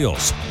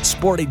 Royals,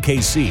 Sporting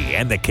KC,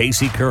 and the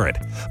KC Current,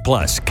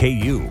 plus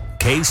KU,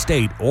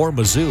 K-State, or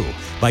Mizzou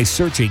by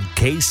searching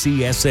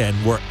KCSN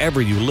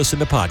wherever you listen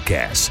to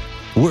podcasts.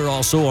 We're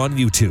also on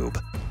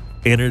YouTube.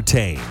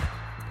 Entertain,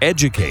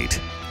 educate,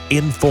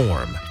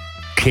 inform.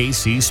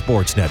 KC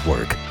Sports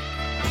Network.